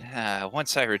aside,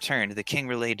 once I returned, the king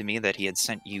relayed to me that he had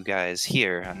sent you guys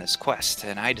here on this quest,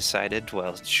 and I decided,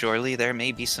 well, surely there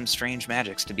may be some strange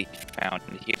magics to be found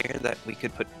here that we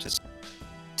could put to...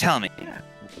 Tell me,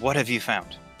 what have you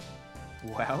found?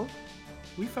 Well,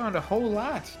 we found a whole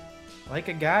lot. Like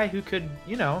a guy who could,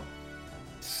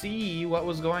 see what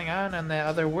was going on the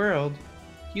other world.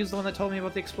 He was the one that told me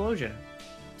about the explosion.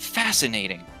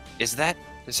 Fascinating. Does that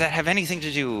have anything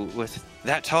to do with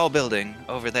that tall building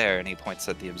over there? And he points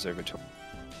at the observatory.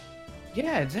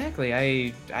 Yeah, exactly.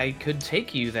 I could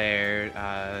take you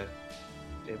there.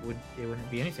 It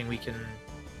wouldn't be anything we can.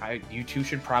 You two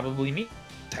should probably meet.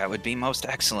 That would be most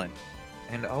excellent.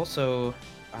 And also,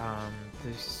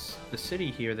 the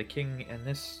city here, the king in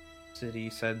this city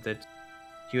said that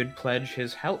he would pledge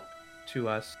his help to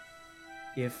us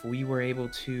if we were able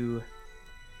to.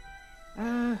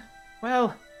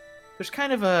 Well, there's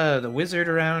kind of the wizard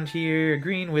around here, a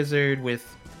green wizard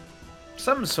with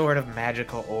some sort of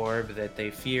magical orb that they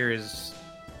fear is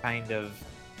kind of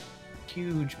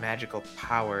huge magical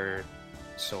power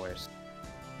source.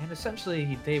 And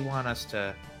essentially, they want us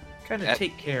to kind of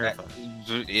take care of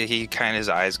them. His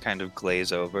eyes kind of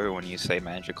glaze over when you say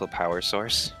magical power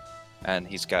source. And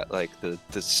he's got like the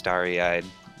starry-eyed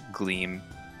gleam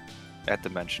at the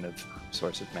mention of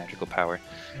source of magical power.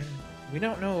 And we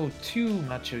don't know too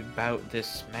much about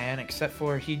this man, except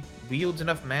for he wields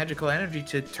enough magical energy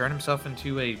to turn himself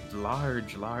into a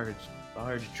large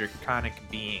draconic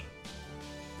being.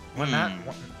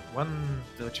 One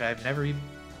which I've never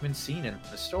even seen in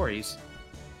the stories.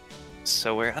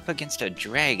 So we're up against a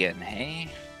dragon, hey?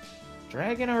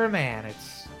 Dragon or a man,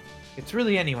 it's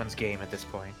really anyone's game at this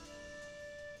point.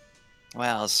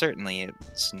 Well, certainly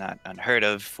it's not unheard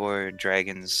of for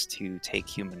dragons to take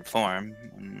human form,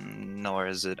 nor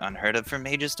is it unheard of for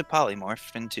mages to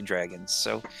polymorph into dragons,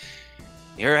 so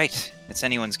you're right, it's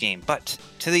anyone's game. But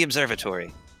to the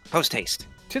observatory, post haste.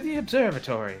 To the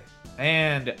observatory,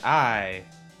 and I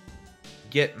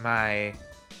get my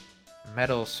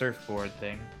metal surfboard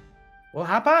thing. Well,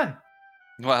 hop on.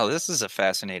 Well, this is a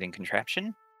fascinating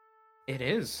contraption. It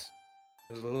is.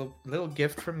 It was a little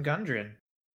gift from Gundren.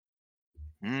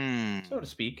 So to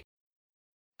speak.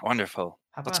 Wonderful.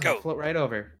 Let's go. Float right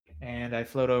over. And I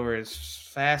float over as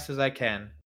fast as I can.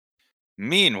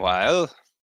 Meanwhile,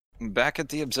 back at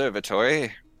the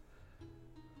observatory.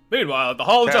 Meanwhile, at the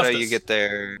Hall of Shadow, Justice. you get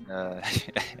there,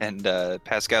 and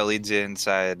Pascal leads you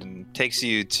inside and takes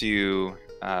you to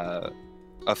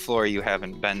a floor you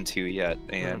haven't been to yet,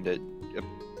 and it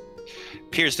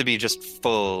appears to be just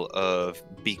full of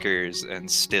beakers and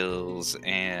stills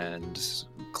and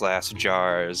glass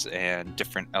jars and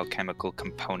different alchemical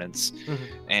components.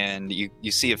 And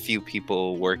you see a few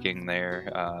people working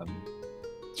there,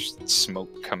 just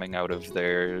smoke coming out of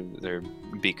their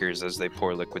beakers as they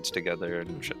pour liquids together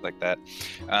and shit like that.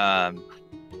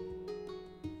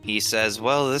 He says,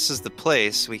 well, this is the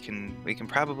place. We can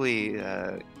probably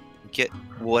get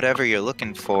whatever you're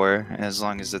looking for, as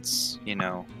long as it's,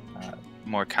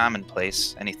 more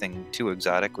commonplace. Anything too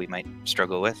exotic we might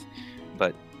struggle with.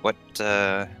 But what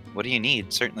do you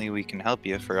need? Certainly we can help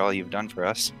you for all you've done for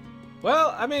us.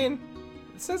 Well, I mean,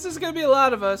 since there's gonna be a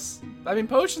lot of us, I mean,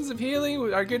 potions of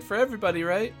healing are good for everybody,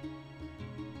 right?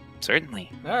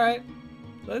 Certainly. All right,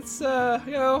 let's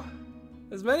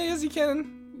as many as you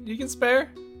can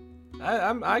spare.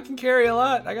 I can carry a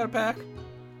lot. I got a pack.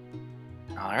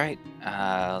 All right.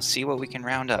 I'll see what we can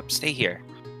round up. Stay here.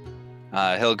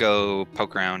 He'll go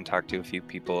poke around, talk to a few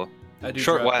people.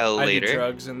 While I later. do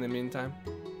drugs in the meantime.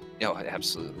 Oh,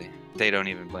 absolutely. They don't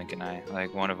even blink an eye.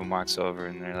 Like, one of them walks over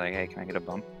and they're like, hey, can I get a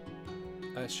bump?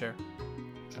 Sure.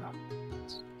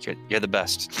 You're the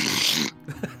best.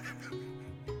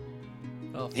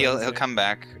 Oh, He'll come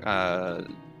back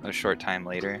a short time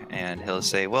later, and he'll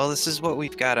say, well, this is what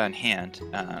we've got on hand.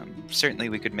 Certainly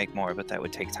we could make more, but that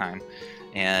would take time.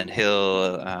 And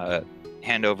he'll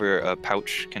hand over a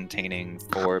pouch containing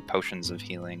 4 potions of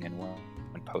healing and 1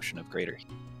 potion of greater.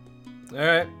 All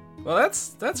right. Well,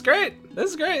 that's great.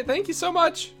 This is great. Thank you so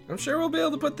much. I'm sure we'll be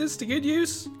able to put this to good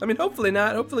use. I mean, hopefully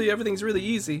not. Hopefully everything's really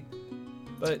easy.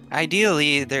 But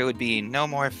ideally, there would be no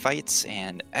more fights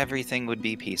and everything would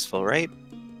be peaceful, right?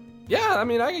 yeah, I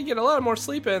mean, I could get a lot more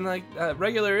sleep in, like, at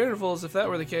regular intervals if that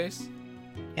were the case.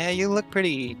 Yeah, you look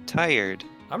pretty tired.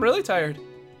 I'm really tired.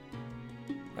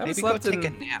 I haven't Maybe go slept take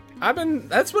in... a nap.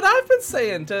 That's what I've been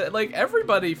saying to, like,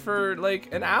 everybody for,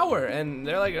 like, an hour, and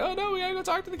they're like, oh, no, we gotta go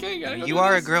talk to the king. You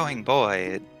are a growing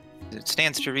boy. It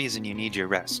stands to reason you need your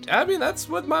rest. I mean, that's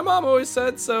what my mom always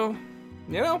said, so,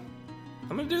 I'm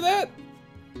gonna do that.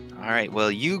 All right, well,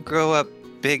 you grow up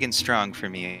big and strong for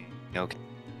me, okay?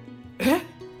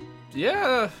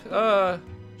 Yeah,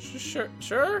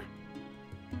 sure.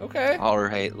 Okay. All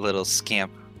right, little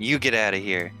scamp. You get out of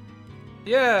here.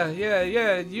 Yeah,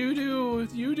 you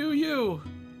do you.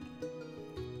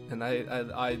 And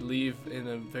I leave in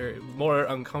a very more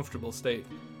uncomfortable state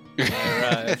when I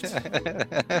arrived.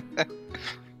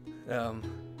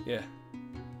 Yeah.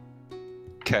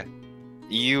 Okay.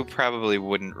 You probably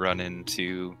wouldn't run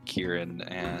into Kieran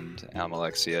and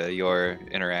Almalexia. Your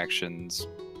interactions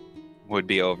would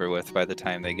be over with by the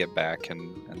time they get back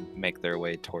and make their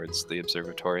way towards the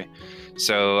observatory.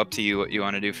 So up to you what you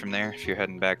want to do from there, if you're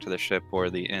heading back to the ship or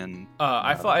the inn.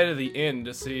 I fly to the inn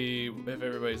to see if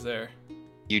everybody's there.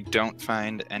 You don't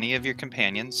find any of your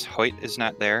companions. Hoyt is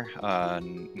not there.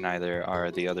 Neither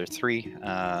are the other 3.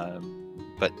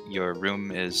 But your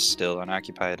room is still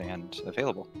unoccupied and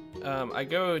available. I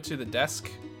go to the desk.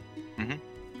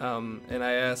 Mm-hmm. And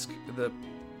I ask the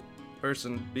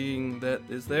person being that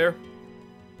is there,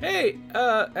 hey,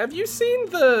 have you seen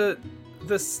the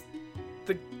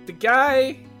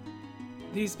guy?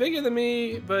 He's bigger than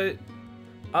me, but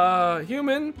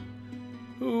human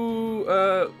who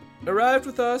arrived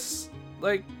with us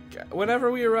like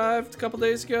whenever we arrived a couple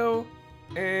days ago,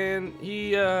 and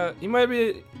he might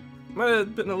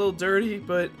have been a little dirty,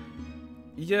 but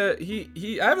yeah,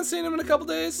 he I haven't seen him in a couple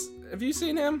days. Have you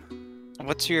seen him?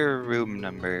 What's your room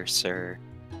number, sir?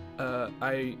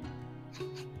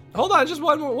 Hold on, just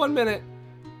one minute,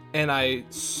 and I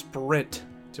sprint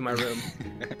to my room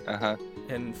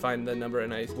and find the number.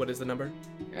 And what is the number?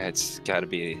 It's got to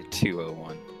be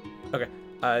 201. Okay,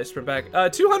 I sprint back.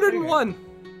 201.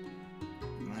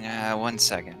 Yeah, 1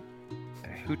 second.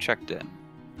 Who checked in?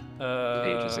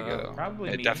 Ages ago.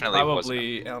 Probably It me. definitely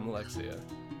wasn't. Probably Almalexia.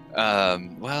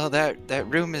 Well, that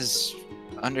room is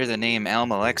under the name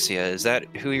Almalexia. Is that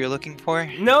who you're looking for?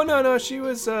 No. She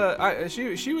was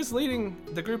she was leading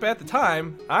the group at the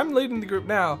time. I'm leading the group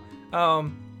now.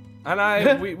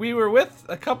 And we were with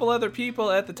a couple other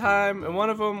people at the time, and one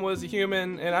of them was a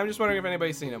human. And I'm just wondering if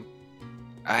anybody's seen him.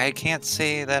 I can't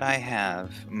say that I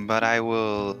have, but I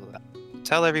will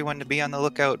tell everyone to be on the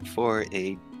lookout for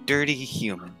a dirty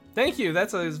human. Thank you.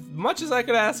 That's as much as I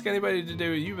could ask anybody to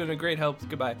do. You've been a great help.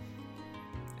 Goodbye.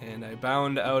 And I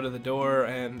bound out of the door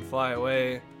and fly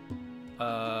away.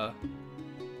 I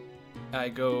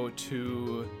go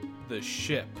to the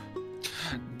ship.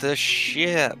 The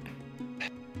ship.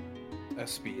 A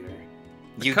speeder.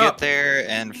 You cup. get there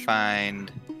and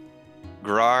find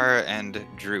Grar and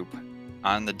Droop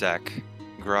on the deck.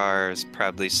 Grar's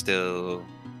probably still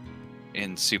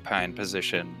in supine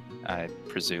position, I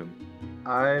presume.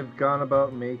 I've gone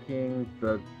about making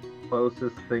the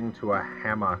closest thing to a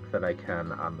hammock that I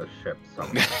can on the ship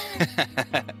somewhere.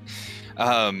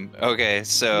 Okay, He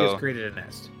so has created a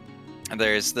nest.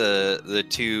 there's the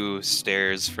two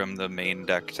stairs from the main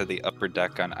deck to the upper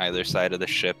deck on either side of the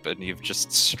ship, and you've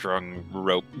just strung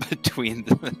rope between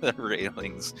the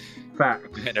railings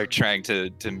Fact. and are trying to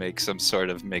make some sort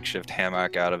of makeshift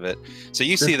hammock out of it. So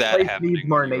you This see that place happening needs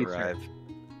more when you nature. arrive.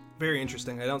 Very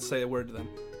interesting. I don't say a word to them.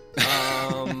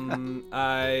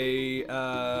 I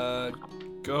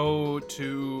go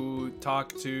to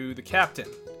talk to the captain.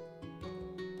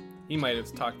 He might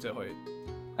have talked to Hoyt.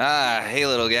 Ah, hey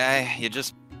little guy, you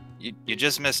just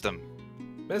missed him.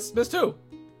 Miss who?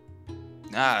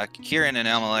 Ah, Kieran and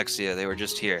Almalexia, they were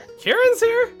just here. Kieran's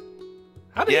here?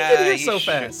 How did he get here he so sh-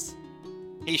 fast?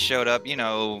 He showed up, you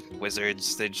know,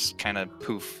 wizards, they just kind of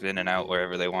poof in and out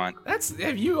wherever they want.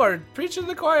 You are preaching to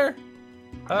the choir.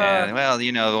 And, well,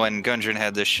 you know, when Gundren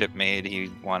had this ship made, he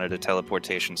wanted a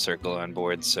teleportation circle on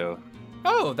board, so...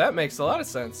 Oh, that makes a lot of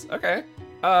sense. Okay.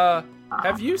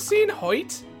 Have you seen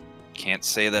Hoyt? Can't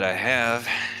say that I have.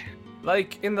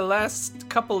 Like, in the last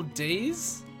couple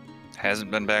days? Hasn't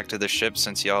been back to the ship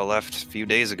since y'all left a few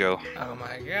days ago. Oh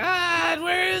my god,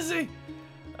 where is he?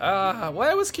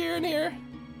 Why was Kieran here?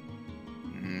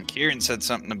 Kieran said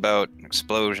something about an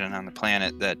explosion on the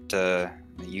planet that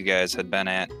you guys had been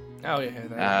at. Oh yeah,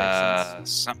 that makes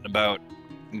sense. Something about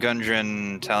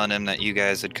Gundren telling him that you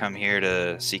guys had come here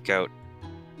to seek out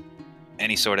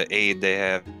any sort of aid they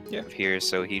have here,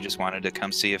 so he just wanted to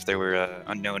come see if there were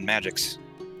unknown magics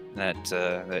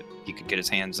that he could get his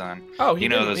hands on. Oh, you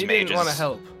know, those he mages, didn't want to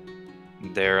help.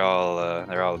 They're all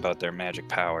about their magic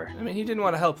power. I mean, he didn't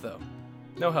want to help though.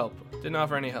 No help. Didn't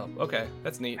offer any help. Okay,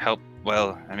 that's neat. Help?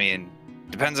 Well, I mean,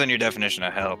 depends on your definition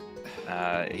of help.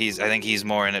 I think he's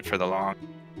more in it for the long,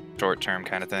 short-term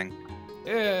kind of thing.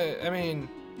 Yeah, I mean,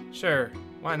 sure.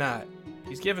 Why not?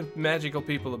 He's giving magical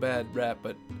people a bad rap,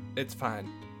 but it's fine.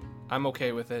 I'm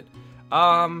okay with it.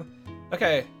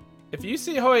 Okay. If you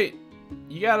see Hoyt,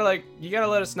 you gotta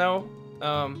let us know.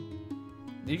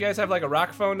 Do you guys have like a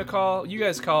rock phone to call? You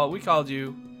guys call. We called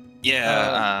you.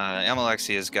 Yeah,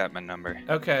 Amalexia's got my number.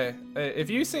 Okay.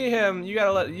 If you see him, you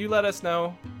let us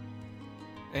know.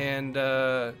 And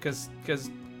cause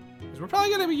we're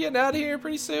probably gonna be getting out of here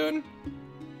pretty soon.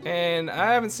 And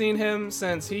I haven't seen him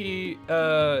since he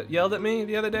yelled at me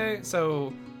the other day.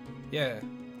 So, yeah.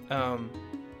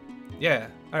 Yeah.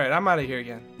 All right. I'm out of here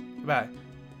again. Goodbye.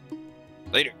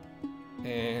 Later.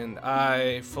 And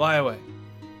I fly away.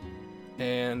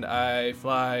 And I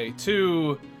fly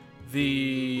to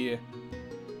the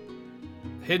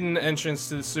hidden entrance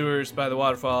to the sewers by the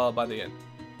waterfall by the inn.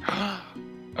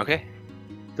 Okay.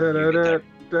 Da-da-da,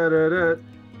 da-da-da.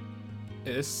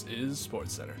 This is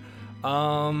Sports Center.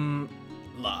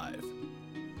 Live.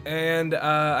 And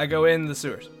I go in the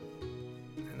sewers.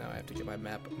 And now I have to get my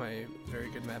very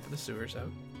good map of the sewers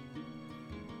out.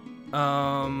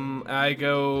 I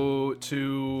go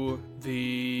to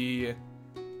the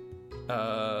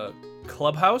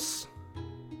clubhouse.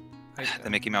 The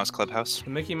Mickey Mouse Clubhouse. The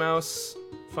Mickey Mouse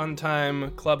fun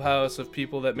time clubhouse of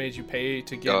people that made you pay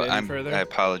to get in further. I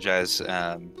apologize.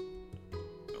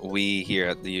 We here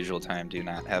at the usual time do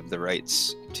not have the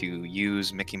rights to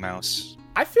use Mickey Mouse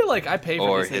I feel like I pay for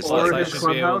or these his things. or I his should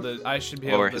be able clubhouse? to. I should be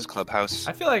able or to. his clubhouse.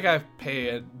 I feel like I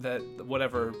pay that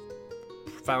whatever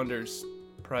founder's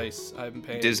price I'm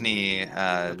paying. Disney,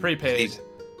 prepaid. please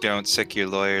don't sick your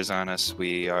lawyers on us.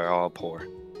 We are all poor.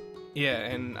 Yeah,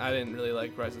 and I didn't really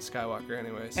like Rise of Skywalker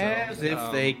anyway. So, As if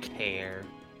they care.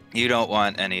 You don't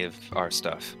want any of our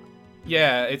stuff.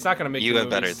 Yeah, it's not gonna make You your have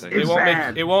better movies. things. It It's won't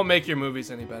bad. make it won't make your movies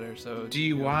any better. So Do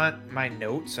you want my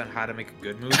notes on how to make a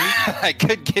good movie? I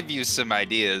could give you some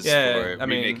ideas Yeah, for I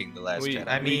mean, remaking The Last we- Jedi.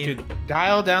 I We mean, could-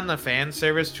 dial down the fan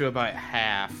service to about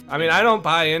half. I mean, I don't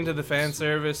buy into the fan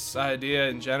service idea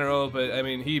in general, but I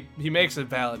mean, he makes a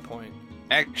valid point.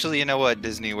 Actually, you know what,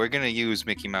 Disney? We're gonna use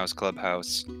Mickey Mouse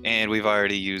Clubhouse, and we've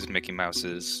already used Mickey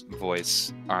Mouse's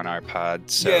voice on our pod.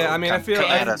 So Yeah, I mean, I feel come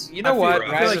like- at us. You know I feel- what? I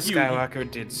feel Rise like of you-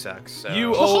 Skywalker did suck. So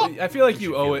I feel like You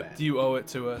you should owe feel it. bad. You owe it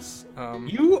to us.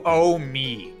 You owe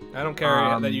me. I don't care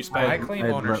that you I spent. claim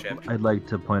ownership. I'd like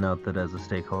to point out that as a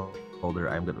stakeholder,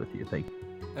 I'm good with you. Thank you.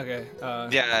 Okay.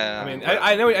 Yeah, I mean,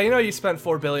 I know you spent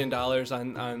 $4 billion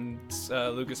on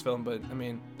Lucasfilm, but I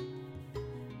mean,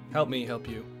 help me help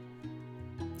you.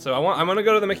 So I'm gonna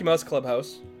go to the Mickey Mouse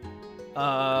Clubhouse.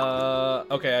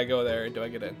 Okay, I go there. Do I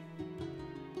get in?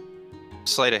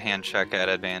 sleight of hand check at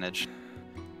advantage.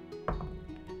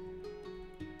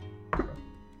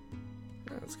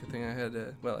 That's a good thing I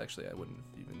had. Well, actually, I wouldn't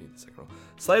even need the second roll.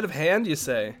 Sleight of hand, you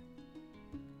say?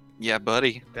 Yeah,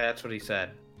 buddy. That's what he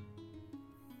said.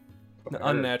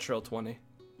 Unnatural 20.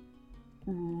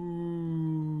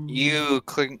 You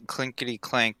clinkety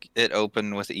clank it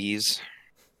open with ease.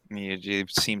 You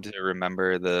seem to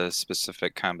remember the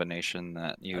specific combination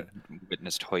that you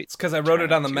witnessed Hoyt. It's because I wrote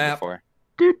it on the trying to map. before.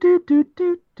 Do, do, do,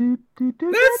 do, do, do,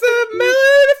 do. That's the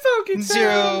melody funky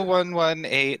sound.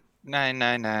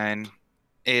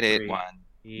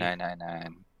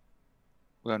 0118999881999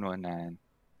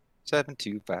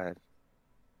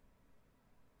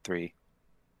 3.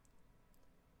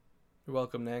 You're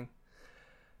welcome, Nang.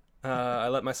 I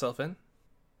let myself in.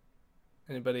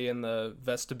 Anybody in the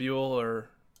vestibule or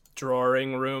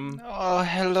drawing room? Oh,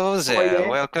 hello there.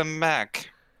 Welcome back.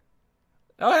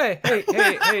 Oh, hey,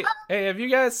 have you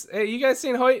guys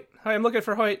seen Hoyt? Hi, I'm looking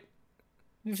for Hoyt.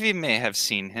 We may have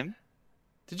seen him.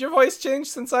 Did your voice change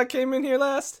since I came in here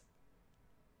last?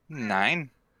 9.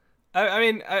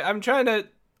 I'm trying to...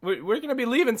 We're going to be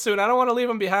leaving soon. I don't want to leave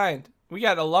him behind. We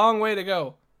got a long way to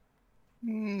go.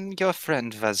 Your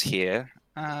friend was here,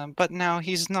 but now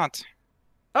he's not.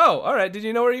 Oh, all right. Did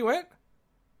you know where he went?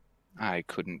 I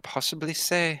couldn't possibly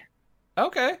say.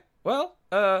 Okay. Well,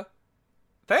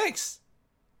 thanks.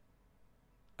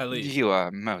 I leave. You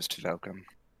are most welcome.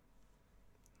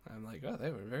 I'm like, oh,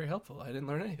 they were very helpful. I didn't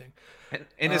learn anything.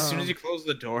 And as soon as you close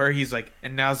the door, he's like,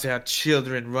 and now there are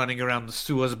children running around the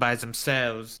sewers by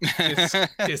themselves.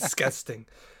 Disgusting.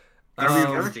 Are we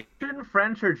Russian,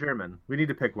 French, or German? We need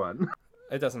to pick one.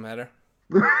 It doesn't matter.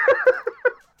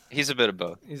 He's a bit of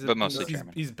both, but mostly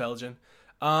German. He's Belgian.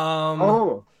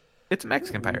 It's a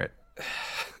Mexican pirate.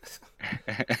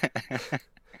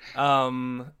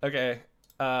 Okay.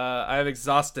 I have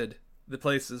exhausted the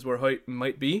places where Hoyt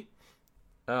might be.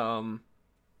 I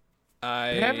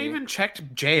haven't even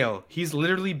checked jail. He's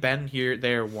literally been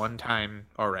there one time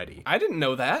already. I didn't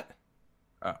know that.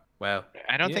 Oh, well.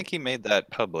 I don't think he made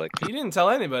that public. He didn't tell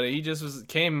anybody. He just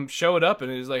showed up,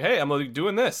 and he was like, "Hey, I'm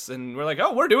doing this," and we're like,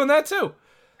 "Oh, we're doing that too."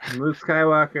 I'm Luke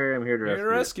Skywalker. I'm here to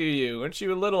rescue you. Aren't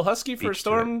you a little husky for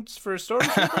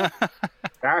stormtrooper?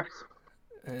 Facts.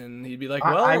 And he'd be like,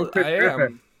 I'm "Well, Chris I am."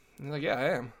 Griffin. And he's like, "Yeah,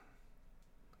 I am.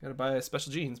 Gotta buy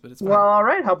special jeans, but it's fine." Well, all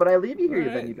right. How about I leave you here,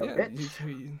 All then, you right, dumb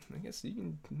bitch? I guess you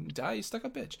can die, you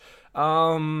stuck-up bitch.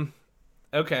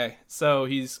 Okay, so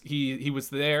he was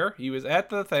there. He was at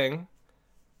the thing.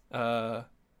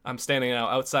 I'm standing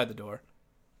outside the door,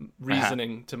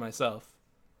 reasoning to myself.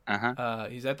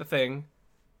 He's at the thing,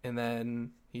 and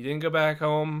then he didn't go back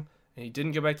home, and he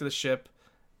didn't go back to the ship,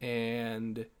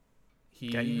 and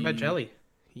he Got eaten by jelly.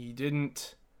 He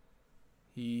didn't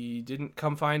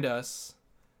come find us.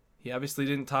 He obviously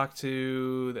didn't talk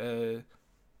to the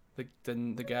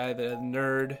guy, the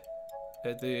nerd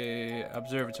at the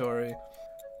observatory.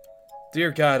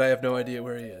 Dear God, I have no idea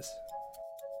where he is.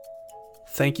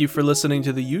 Thank you for listening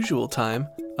to The Usual Time,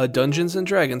 a Dungeons &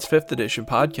 Dragons 5th edition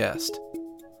podcast.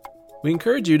 We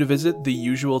encourage you to visit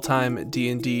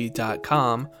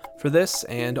theusualtimednd.com for this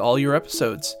and all your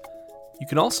episodes. You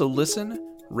can also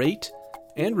listen, rate,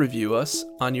 and review us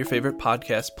on your favorite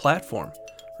podcast platform.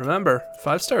 Remember,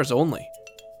 5 stars only.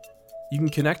 You can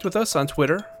connect with us on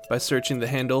Twitter by searching the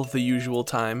handle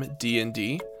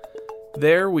theusualtimednd.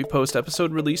 There, we post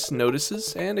episode release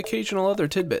notices and occasional other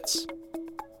tidbits.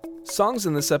 Songs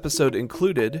in this episode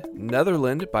included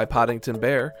Netherland by Poddington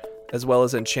Bear, as well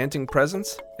as Enchanting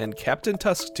Presence and Captain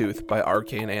Tusktooth by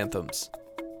Arcane Anthems.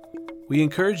 We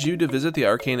encourage you to visit the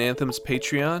Arcane Anthems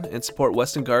Patreon and support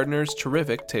Weston Gardner's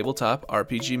terrific tabletop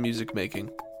RPG music making.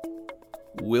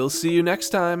 We'll see you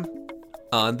next time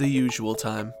on The Usual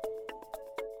Time.